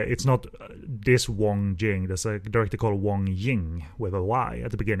like, it's not this Wong Jing, there's a director called Wong Ying with a Y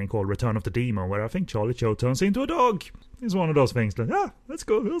at the beginning called Return of the Demon, where I think Charlie Cho turns into a dog. It's one of those things like, that's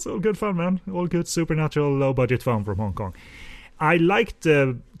cool, that's all good fun, man. All good supernatural low-budget fun from Hong Kong. I liked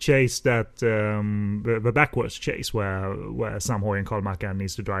the chase that, the backwards chase where Sam Hoy and Carl Macan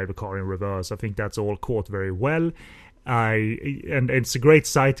needs to drive the car in reverse. I think that's all caught very well. And it's a great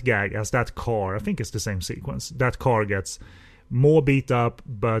sight gag as that car, I think it's the same sequence, that car gets more beat up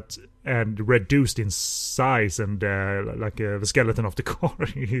and reduced in size, and the skeleton of the car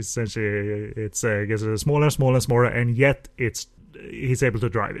essentially gets smaller, and yet he's able to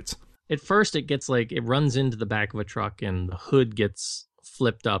drive it. At first it gets like, it runs into the back of a truck and the hood gets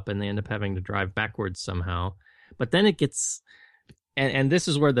flipped up and they end up having to drive backwards somehow. But then it gets, and this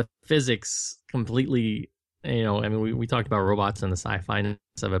is where the physics completely, we talked about robots and the sci-fi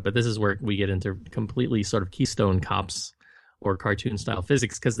of it, but this is where we get into completely sort of Keystone Cops or cartoon style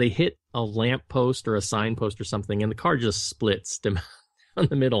physics, because they hit a lamp post or a signpost or something and the car just splits down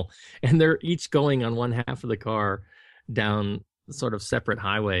the middle, and they're each going on one half of the car down sort of separate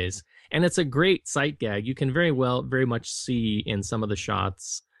highways. And it's a great sight gag. You can very much see in some of the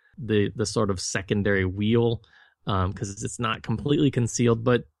shots the sort of secondary wheel, because it's not completely concealed,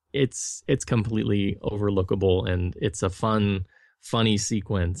 but it's completely overlookable, and it's a funny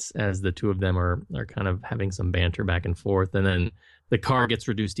sequence as the two of them are kind of having some banter back and forth. And then the car gets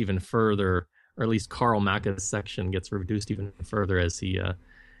reduced even further, or at least Carl Maca's section gets reduced even further as he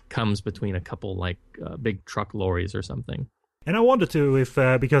comes between a couple big truck lorries or something. And I wonder too if,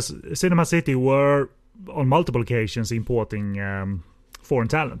 because Cinema City were on multiple occasions importing foreign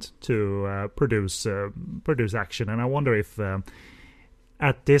talent to produce action, and I wonder if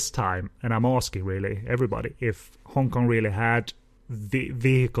at this time, and I'm asking really everybody, if Hong Kong really had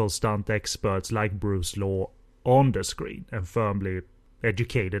vehicle stunt experts like Bruce Law on the screen and firmly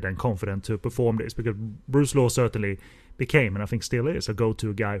educated and confident to perform this, because Bruce Law certainly became, and I think still is, a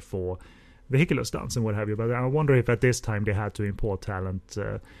go-to guy for vehicular stunts and what have you. But I wonder if at this time they had to import talent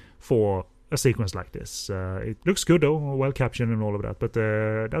for a sequence like this. It looks good though, well captioned and all of that, but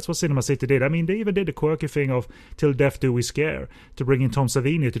that's what Cinema City did. They even did the quirky thing of Till Death Do We Scare to bring in Tom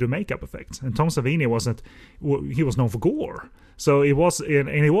Savini to do makeup effects, and Tom Savini he was known for gore, so it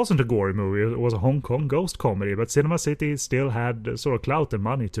wasn't a gory movie, it was a Hong Kong ghost comedy, but Cinema City still had sort of clout and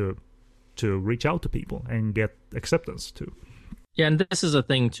money to reach out to people and get acceptance too. Yeah, and this is a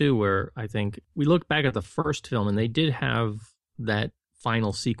thing too where I think we look back at the first film and they did have that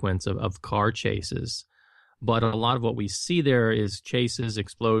final sequence of car chases. But a lot of what we see there is chases,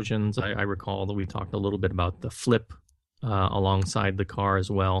 explosions. I recall that we talked a little bit about the flip alongside the car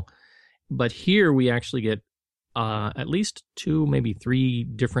as well. But here we actually get at least 2, maybe 3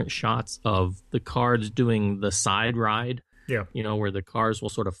 different shots of the cars doing the side ride. Yeah. Where the cars will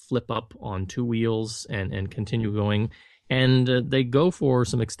sort of flip up on 2 wheels and continue going. And they go for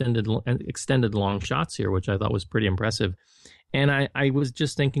some extended long shots here, which I thought was pretty impressive. And I was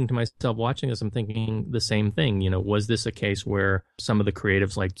just thinking to myself, watching this, I'm thinking the same thing. Was this a case where some of the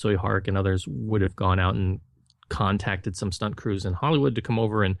creatives like Tsui Hark and others would have gone out and contacted some stunt crews in Hollywood to come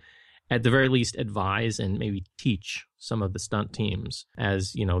over and at the very least advise and maybe teach some of the stunt teams,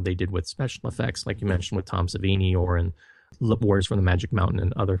 as, they did with special effects, like you mentioned with Tom Savini or in Warriors from the Magic Mountain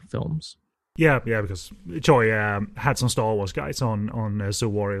and other films? Yeah, because Choi had some Star Wars guys on Zoo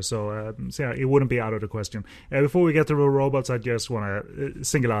Warrior, so yeah, it wouldn't be out of the question. Before we get to the robots, I just want to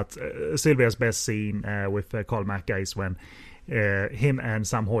single out Sylvia's best scene with Carl Macka is when him and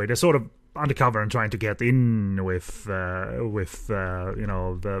Sam Hoy, they're sort of undercover and trying to get in with the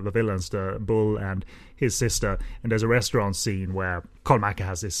villains, the Bull and his sister, and there's a restaurant scene where Carl Macka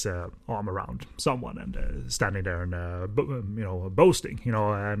has his arm around someone and standing there and boasting,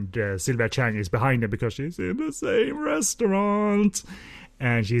 and Sylvia Chang is behind him because she's in the same restaurant,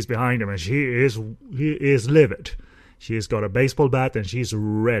 and she's behind him and he is livid. She's got a baseball bat and she's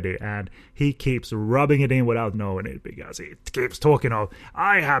ready, and he keeps rubbing it in without knowing it because he keeps talking of,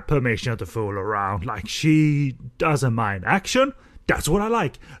 I have permission to fool around, like she doesn't mind action. That's what I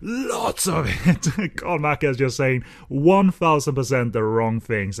like. Lots of it. Carl Macka is just saying 1000% the wrong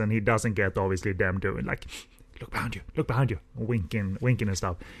things, and he doesn't get obviously them doing like, look behind you, winking and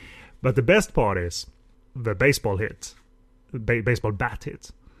stuff. But the best part is the baseball hit, baseball bat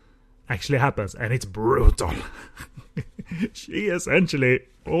hit, actually happens, and it's brutal. She essentially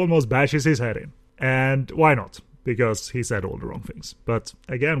almost bashes his head in. And why not? Because he said all the wrong things. But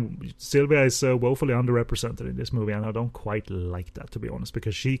again, Sylvia is woefully underrepresented in this movie, and I don't quite like that, to be honest,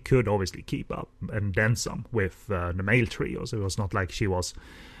 because she could obviously keep up and then some with the male trio. So it was not like she was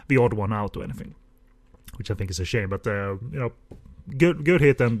the odd one out or anything, which I think is a shame. But good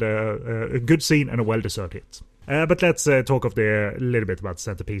hit and a good scene and a well-deserved hit. But let's talk of a little bit about the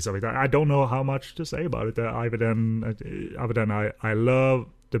centerpiece of it. I don't know how much to say about it, other than I love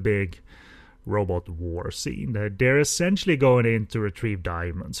the big robot war scene. They're essentially going in to retrieve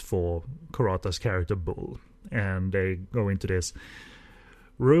diamonds for Kurata's character Bull, and they go into this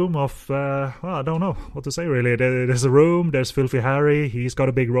room of I don't know what to say really. There's a room, there's Filthy Harry, he's got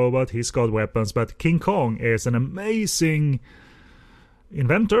a big robot, he's got weapons, but King Kong is an amazing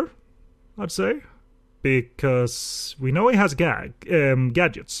inventor, I'd say, because we know he has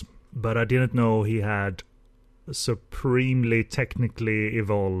gadgets, but I didn't know he had supremely technically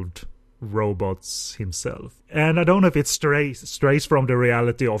evolved robots himself. And I don't know if it strays from the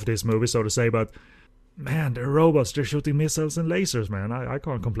reality of this movie, so to say, but man, they're robots, they're shooting missiles and lasers, man. I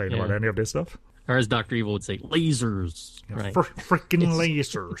can't complain about any of this stuff. Or as Dr. Evil would say, lasers. Yeah, right. Freaking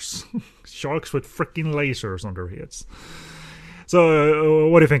lasers. Sharks with freaking lasers on their heads. So,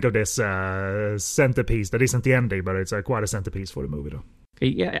 what do you think of this centerpiece? That isn't the ending, but it's quite a centerpiece for the movie, though. Okay,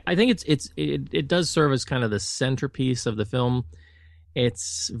 yeah, I think it does serve as kind of the centerpiece of the film.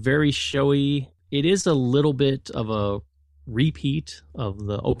 It's very showy. It is a little bit of a repeat of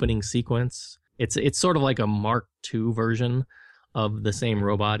the opening sequence. It's sort of like a Mark II version of the same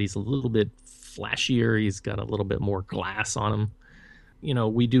robot. He's a little bit flashier. He's got a little bit more glass on him.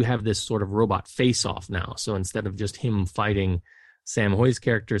 We do have this sort of robot face-off now. So instead of just him fighting Sam Hoy's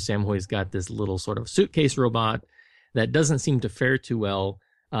character, Sam Hoy's got this little sort of suitcase robot that doesn't seem to fare too well.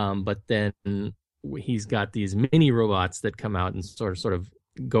 But then he's got these mini robots that come out and sort of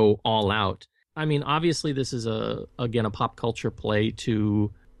go all out. I mean, obviously this is a pop culture play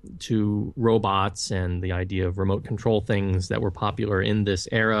to robots and the idea of remote control things that were popular in this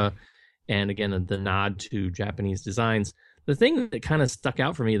era. And again, the nod to Japanese designs. The thing that kind of stuck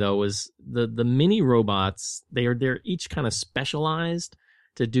out for me, though, was the mini robots. They're each kind of specialized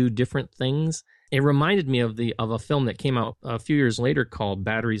to do different things. It reminded me of a film that came out a few years later called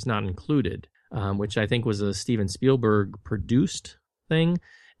Batteries Not Included, which I think was a Steven Spielberg produced thing.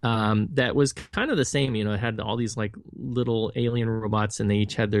 That was kind of the same. It had all these like little alien robots, and they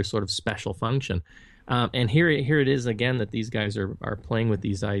each had their sort of special function. And here it is again that these guys are playing with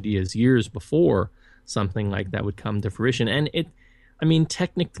these ideas years before something like that would come to fruition. And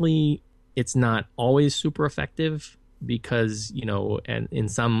technically it's not always super effective because, and in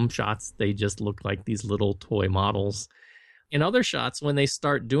some shots they just look like these little toy models. In other shots, when they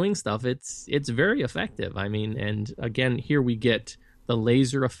start doing stuff, it's very effective. And again, here we get the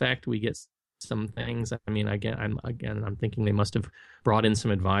laser effect. We get some things. I mean, I'm thinking they must have brought in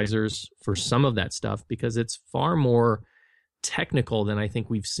some advisors for some of that stuff, because it's far more technical than I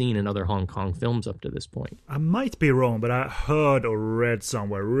think we've seen in other Hong Kong films up to this point. I might be wrong, but I heard or read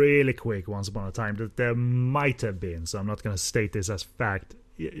somewhere really quick once upon a time that there might have been, so I'm not going to state this as fact,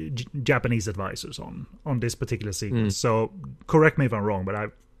 Japanese advisors on this particular sequence. So correct me if I'm wrong, but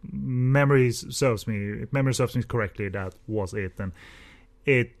if memory serves me correctly, that was it. And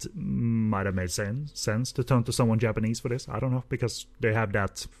it might have made sense to turn to someone Japanese for this. I don't know, because they have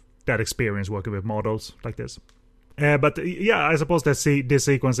that experience working with models like this. But yeah, I suppose that this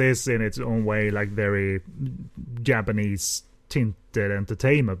sequence is in its own way like very Japanese tinted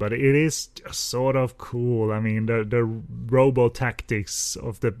entertainment, but it is just sort of cool. I mean, the robo tactics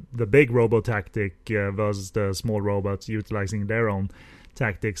of the big robo tactic versus the small robots utilizing their own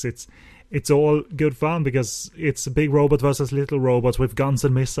tactics. It's all good fun because it's a big robot versus little robots with guns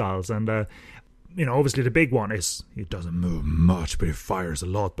and missiles, and obviously the big one is, it doesn't move much, but it fires a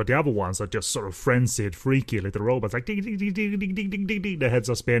lot. But the other ones are just sort of frenzied, freaky little robots, like ding, ding, ding, ding, ding, ding, ding, ding, ding. Their heads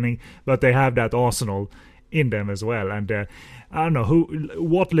are spinning, but they have that arsenal in them as well. And I don't know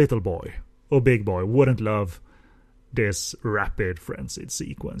what little boy or big boy wouldn't love this rapid frenzied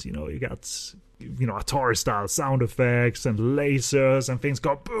sequence. You got Atari style sound effects and lasers and things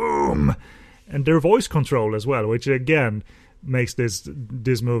go boom, and their voice control as well, which again makes this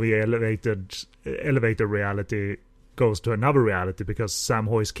movie elevated reality goes to another reality, because Sam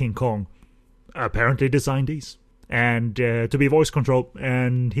Hoy's King Kong apparently designed these and to be voice controlled,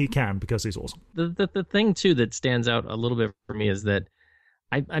 and he can, because he's awesome. The thing too that stands out a little bit for me is that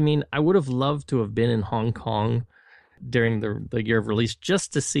I mean, I would have loved to have been in Hong Kong during the year of release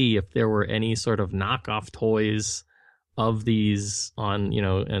just to see if there were any sort of knockoff toys of these on,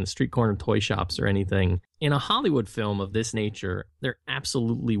 in street corner toy shops or anything. In a Hollywood film of this nature, there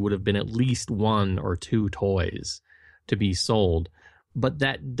absolutely would have been at least one or two toys to be sold. But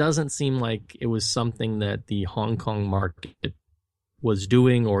that doesn't seem like it was something that the Hong Kong market was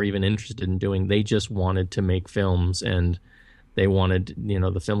doing or even interested in doing. They just wanted to make films, and they wanted,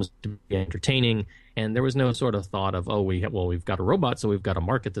 the films to be entertaining. And there was no sort of thought of, we've got a robot, so we've got to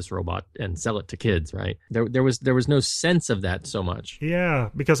market this robot and sell it to kids, right? There was no sense of that so much. Yeah,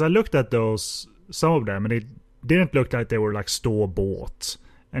 because I looked at some of them, and it didn't look like they were like store-bought,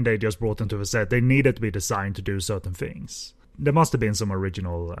 and they just brought them to the set. They needed to be designed to do certain things. There must have been some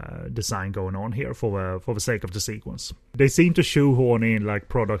original design going on here for the sake of the sequence. They seem to shoehorn in like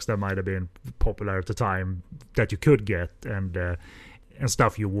products that might have been popular at the time that you could get, and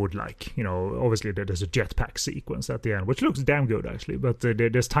stuff you would like. Obviously there's a jetpack sequence at the end, which looks damn good actually, but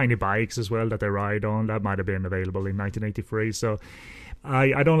there's tiny bikes as well that they ride on that might have been available in 1983. So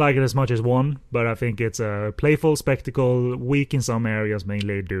I don't like it as much as one, but I think it's a playful spectacle, weak in some areas,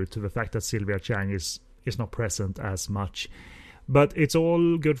 mainly due to the fact that Sylvia Chang is not present as much. But it's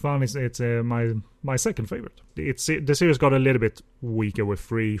all good fun. It's my second favorite. The series got a little bit weaker with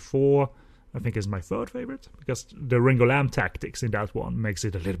 3, 4. I think is my third favorite, because the Ringo Lam tactics in that one makes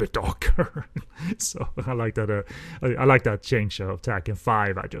it a little bit darker. So I like that. I like that change of tack. In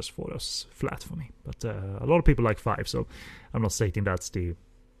 5, I just thought it was flat for me. But a lot of people like 5, so I'm not stating that's the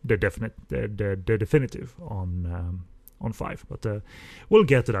definitive on 5. But we'll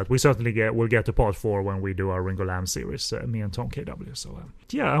get to that. We'll get to part 4 when we do our Ringo Lam series, me and Tom KW. So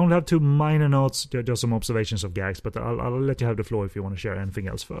I only have 2 minor notes, just some observations of gags, but I'll let you have the floor if you want to share anything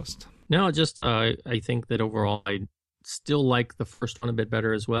else first. No, just I think that overall I still like the first one a bit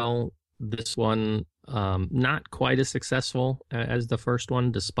better as well. This one not quite as successful as the first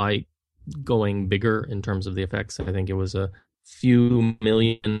one, despite going bigger in terms of the effects. I think it was a few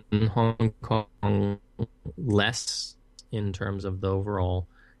million Hong Kong less in terms of the overall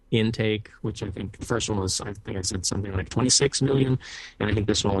intake, which I think the first one was, I think I said something like 26 million, and I think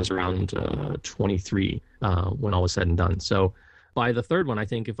this one was around 23 when all was said and done. So by the third one, I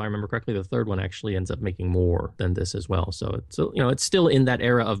think if I remember correctly, the third one actually ends up making more than this as well. So it's still in that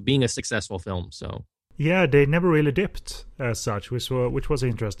era of being a successful film. So yeah, they never really dipped as such, which was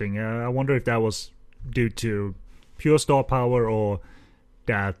interesting. I wonder if that was due to pure star power, or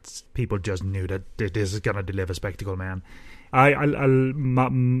that people just knew that this is gonna deliver spectacle, man.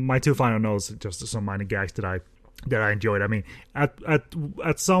 My 2 final notes, just some minor gags that I enjoyed. I mean,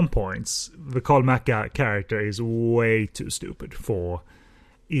 at some points, the Carl Macca character is way too stupid for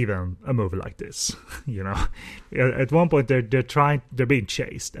even a movie like this. At one point they're being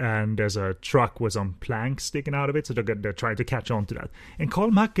chased, and there's a truck with some planks sticking out of it, so they're trying to catch on to that. And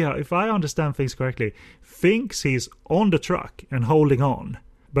Carl Macca, if I understand things correctly, thinks he's on the truck and holding on,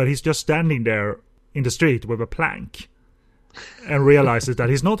 but he's just standing there in the street with a plank. and realizes that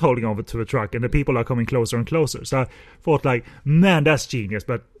he's not holding on to the truck and the people are coming closer and closer. So I thought like, man, that's genius,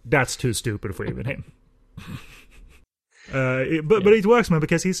 but that's too stupid for even him. But it works, man,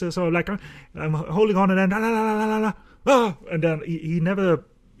 because he's sort of like, I'm holding on, and then la la la la la la, and then he never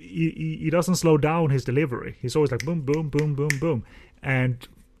he doesn't slow down his delivery. He's always like boom boom boom boom boom, and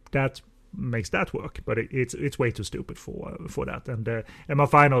that makes that work. But it's way too stupid for that. And my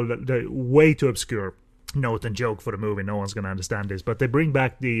final, the way too obscure note and joke for the movie. No one's gonna understand this, but they bring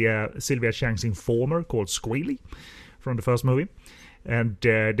back the Sylvia Chang's informer called Squealy from the first movie. And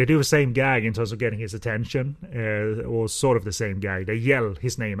they do the same gag in terms of getting his attention, or sort of the same gag. They yell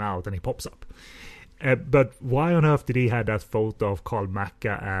his name out and he pops up. But why on earth did he have that photo of Carl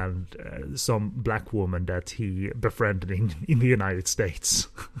Macka and some black woman that he befriended in the United States?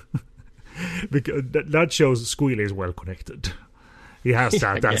 Because that shows Squealy is well connected. He has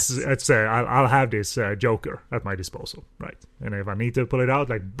that. That's I'll have this Joker at my disposal, right? And if I need to pull it out,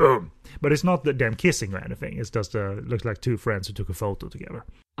 like boom. But it's not them kissing or anything. It's just looks like two friends who took a photo together.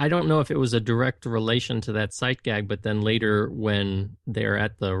 I don't know if it was a direct relation to that sight gag, but then later when they're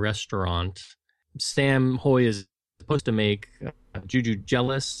at the restaurant, Sam Hoy is supposed to make Juju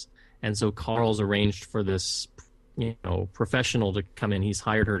jealous, and so Carl's arranged for this, professional to come in. He's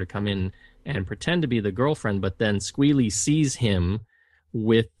hired her to come in and pretend to be the girlfriend, but then Squealy sees him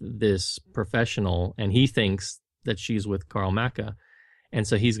with this professional, and he thinks that she's with Carl Macka, and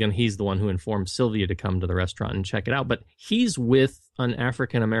so he's the one who informs Sylvia to come to the restaurant and check it out. But he's with an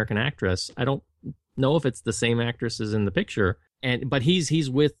African American actress. I don't know if it's the same actress as in the picture, but he's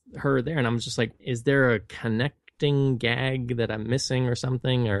with her there, and I'm just like, is there a connecting gag that I'm missing or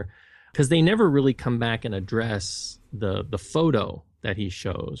something? Or because they never really come back and address the photo that he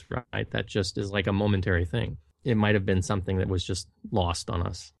shows, right? That just is like a momentary thing. It might have been something that was just lost on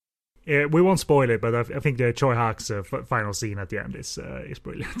us. Yeah, we won't spoil it, but I think the Choi Hak's final scene at the end is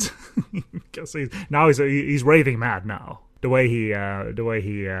brilliant. Because he's raving mad now. The way he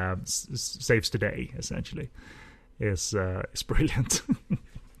saves the day, essentially, is brilliant.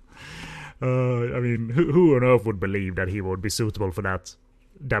 I mean, who on earth would believe that he would be suitable for that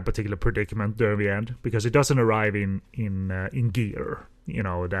particular predicament during the end? Because it doesn't arrive in gear,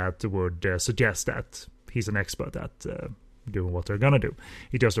 that would suggest that he's an expert at doing what they're gonna do.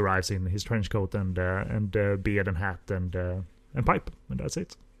 He just arrives in his trench coat and beard and hat and pipe, and that's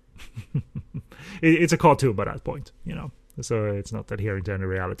it. It's a cartoon by that point, so it's not adhering to any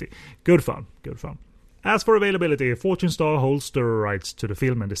reality. Good fun. As for availability, Fortune Star holds the rights to the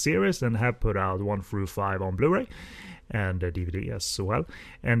film and the series and have put out 1 through 5 on Blu-ray and DVD as well.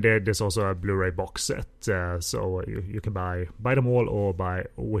 And there's also a Blu-ray box set, so you can buy them all or buy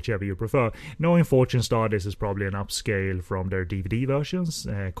whichever you prefer. Knowing Fortune Star, this is probably an upscale from their DVD versions,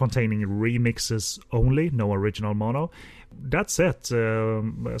 containing remixes only, no original mono. That set,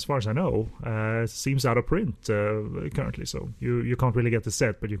 as far as I know, seems out of print currently, so you can't really get the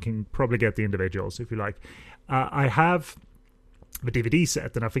set, but you can probably get the individuals if you like. I have the DVD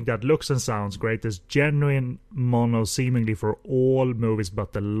set, and I think that looks and sounds great. There's genuine mono seemingly for all movies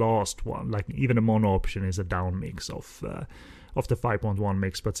but the last one. Like even the mono option is a down mix of the 5.1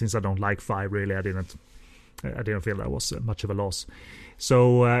 mix, but since I don't like 5 really, I didn't feel that was much of a loss.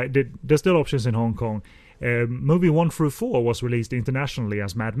 So there's still options in Hong Kong. Movie 1 through 4 was released internationally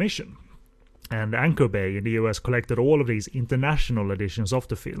as Mad Mission, and Anchor Bay in the US collected all of these international editions of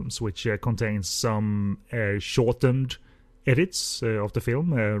the films, which contains some shortened edits of the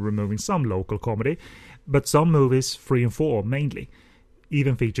film, removing some local comedy, but some movies 3 and 4 mainly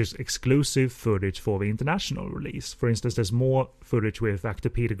even features exclusive footage for the international release. For instance, there's more footage with actor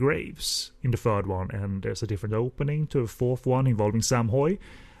Peter Graves in the 3rd one, and there's a different opening to a 4th one involving Sam Hoy,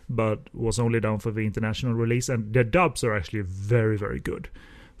 but was only done for the international release, and the dubs are actually very, very good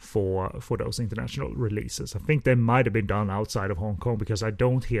for those international releases. I think they might have been done outside of Hong Kong, because I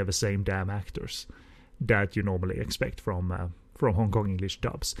don't hear the same damn actors that you normally expect from Hong Kong English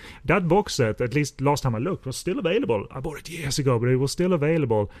dubs. That box set, at least last time I looked, was still available. I bought it years ago, but it was still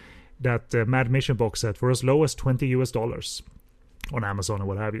available, that Mad Mission box set, for as low as $20 on Amazon or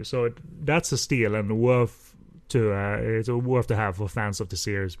what have you. So that's a steal and it's worth to have for fans of the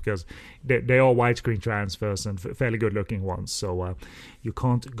series, because they are widescreen transfers and fairly good looking ones, so you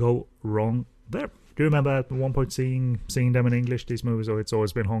can't go wrong there. Do you remember at one point seeing them in English, these movies, or it's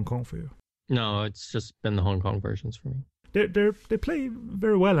always been Hong Kong for you? No, it's just been the Hong Kong versions for me. They play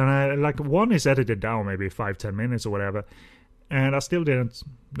very well, and like one is edited down maybe 5-10 minutes or whatever, and I still didn't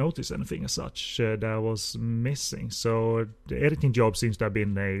notice anything as such that was missing. So the editing job seems to have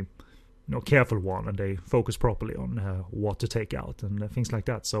been careful one, and they focus properly on what to take out and things like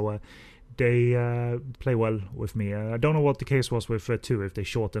that. So they play well with me. I don't know what the case was with 2, if they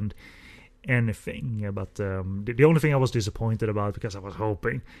shortened anything, but the only thing I was disappointed about, because I was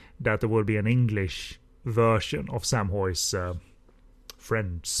hoping that there would be an English version of Sam Hoy's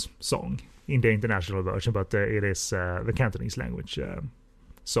Friends song in the international version, but it is the Cantonese language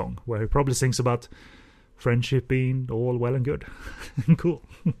song, where he probably sings about friendship being all well and good. Cool.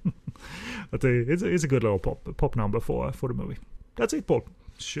 But it's a good little pop number for the movie. That's it, Paul.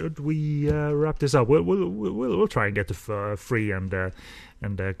 Should we wrap this up? We'll try and get to 3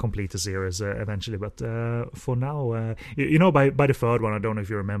 and complete the series eventually. But for now, by the third one, I don't know if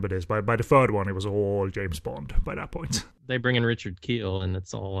you remember this. By the third one, it was all James Bond by that point. They bring in Richard Kiel, and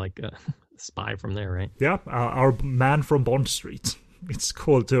it's all like a spy from there, right? Yeah, our man from Bond Street. It's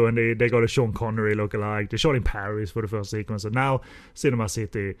called too, and they got a Sean Connery lookalike. They shot in Paris for the first sequence, and now Cinema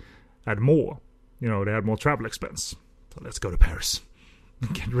City had more. They had more travel expense. So let's go to Paris.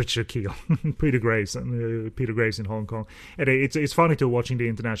 Get Richard Kiel, Peter Graves in Hong Kong. And it's funny too, watching the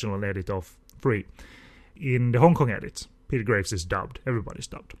international edit of 3. In the Hong Kong edit, Peter Graves is dubbed. Everybody's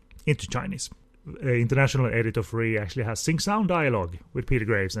dubbed into Chinese. International edit of 3 actually has sing-sound dialogue with Peter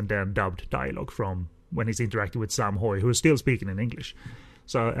Graves, and then dubbed dialogue from when he's interacting with Sam Hoy, who is still speaking in English.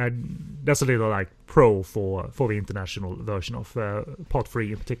 So that's a little like pro for the international version of Part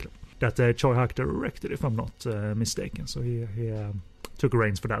 3 in particular. That Choi Hak directed, if I'm not mistaken. So he took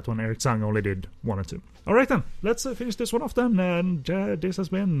reins for that one. Eric Tsang only did 1 and 2. All right then, let's finish this one off then. And this has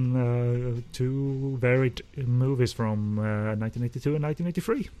been 2 varied movies from 1982 and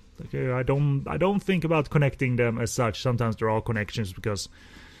 1983. Okay, I don't think about connecting them as such. Sometimes there are connections because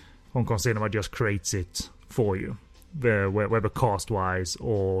Hong Kong cinema just creates it for you, whether cast-wise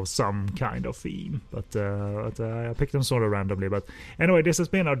or some kind of theme. But I picked them sort of randomly. But anyway, this has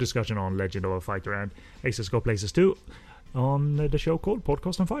been our discussion on Legend of a Fighter and Aces Go Places 2 on the show called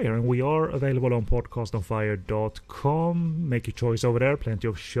Podcast on Fire. And we are available on podcastonfire.com. Make your choice over there. Plenty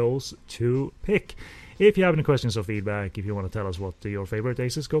of shows to pick. If you have any questions or feedback, if you want to tell us what your favorite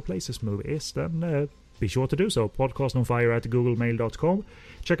Aces Go Places movie is, then be sure to do so. Podcastonfire@googlemail.com.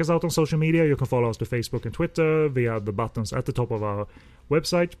 Check us out on social media. You can follow us to Facebook and Twitter via the buttons at the top of our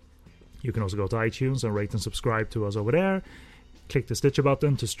website. You can also go to iTunes and rate and subscribe to us over there. Click the Stitcher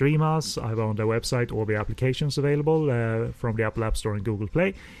button to stream us, either on the website or the applications available from the Apple App Store and Google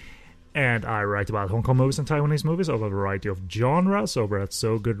Play. And I write about Hong Kong movies and Taiwanese movies of a variety of genres over at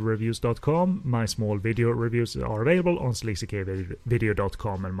sogoodreviews.com. My small video reviews are available on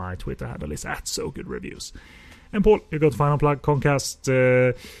sleazykvideo.com, and my Twitter handle is @sogoodreviews. And Paul, you got final plug, Concast.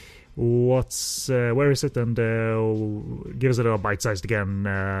 Where is it? And give us a little bite-sized again,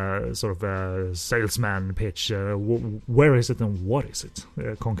 sort of salesman pitch. Where is it and what is it?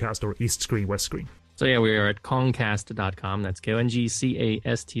 Concast or East Screen, West Screen? So yeah, we are at Concast.com. That's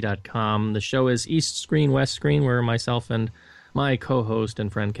KONGCAST.com. The show is East Screen, West Screen, where myself and my co-host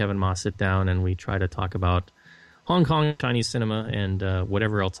and friend Kevin Ma sit down and we try to talk about Hong Kong Chinese cinema and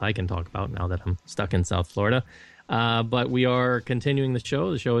whatever else I can talk about now that I'm stuck in South Florida. But we are continuing the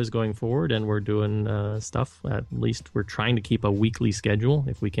show. The show is going forward, and we're doing stuff. At least we're trying to keep a weekly schedule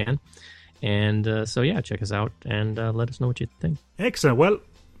if we can. And so yeah, check us out and let us know what you think. Excellent. Well,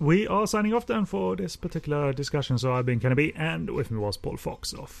 we are signing off then for this particular discussion. So I've been Kennedy, and with me was Paul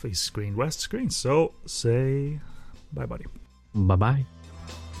Fox of East Screen, West Screen. So say bye, buddy. Bye-bye.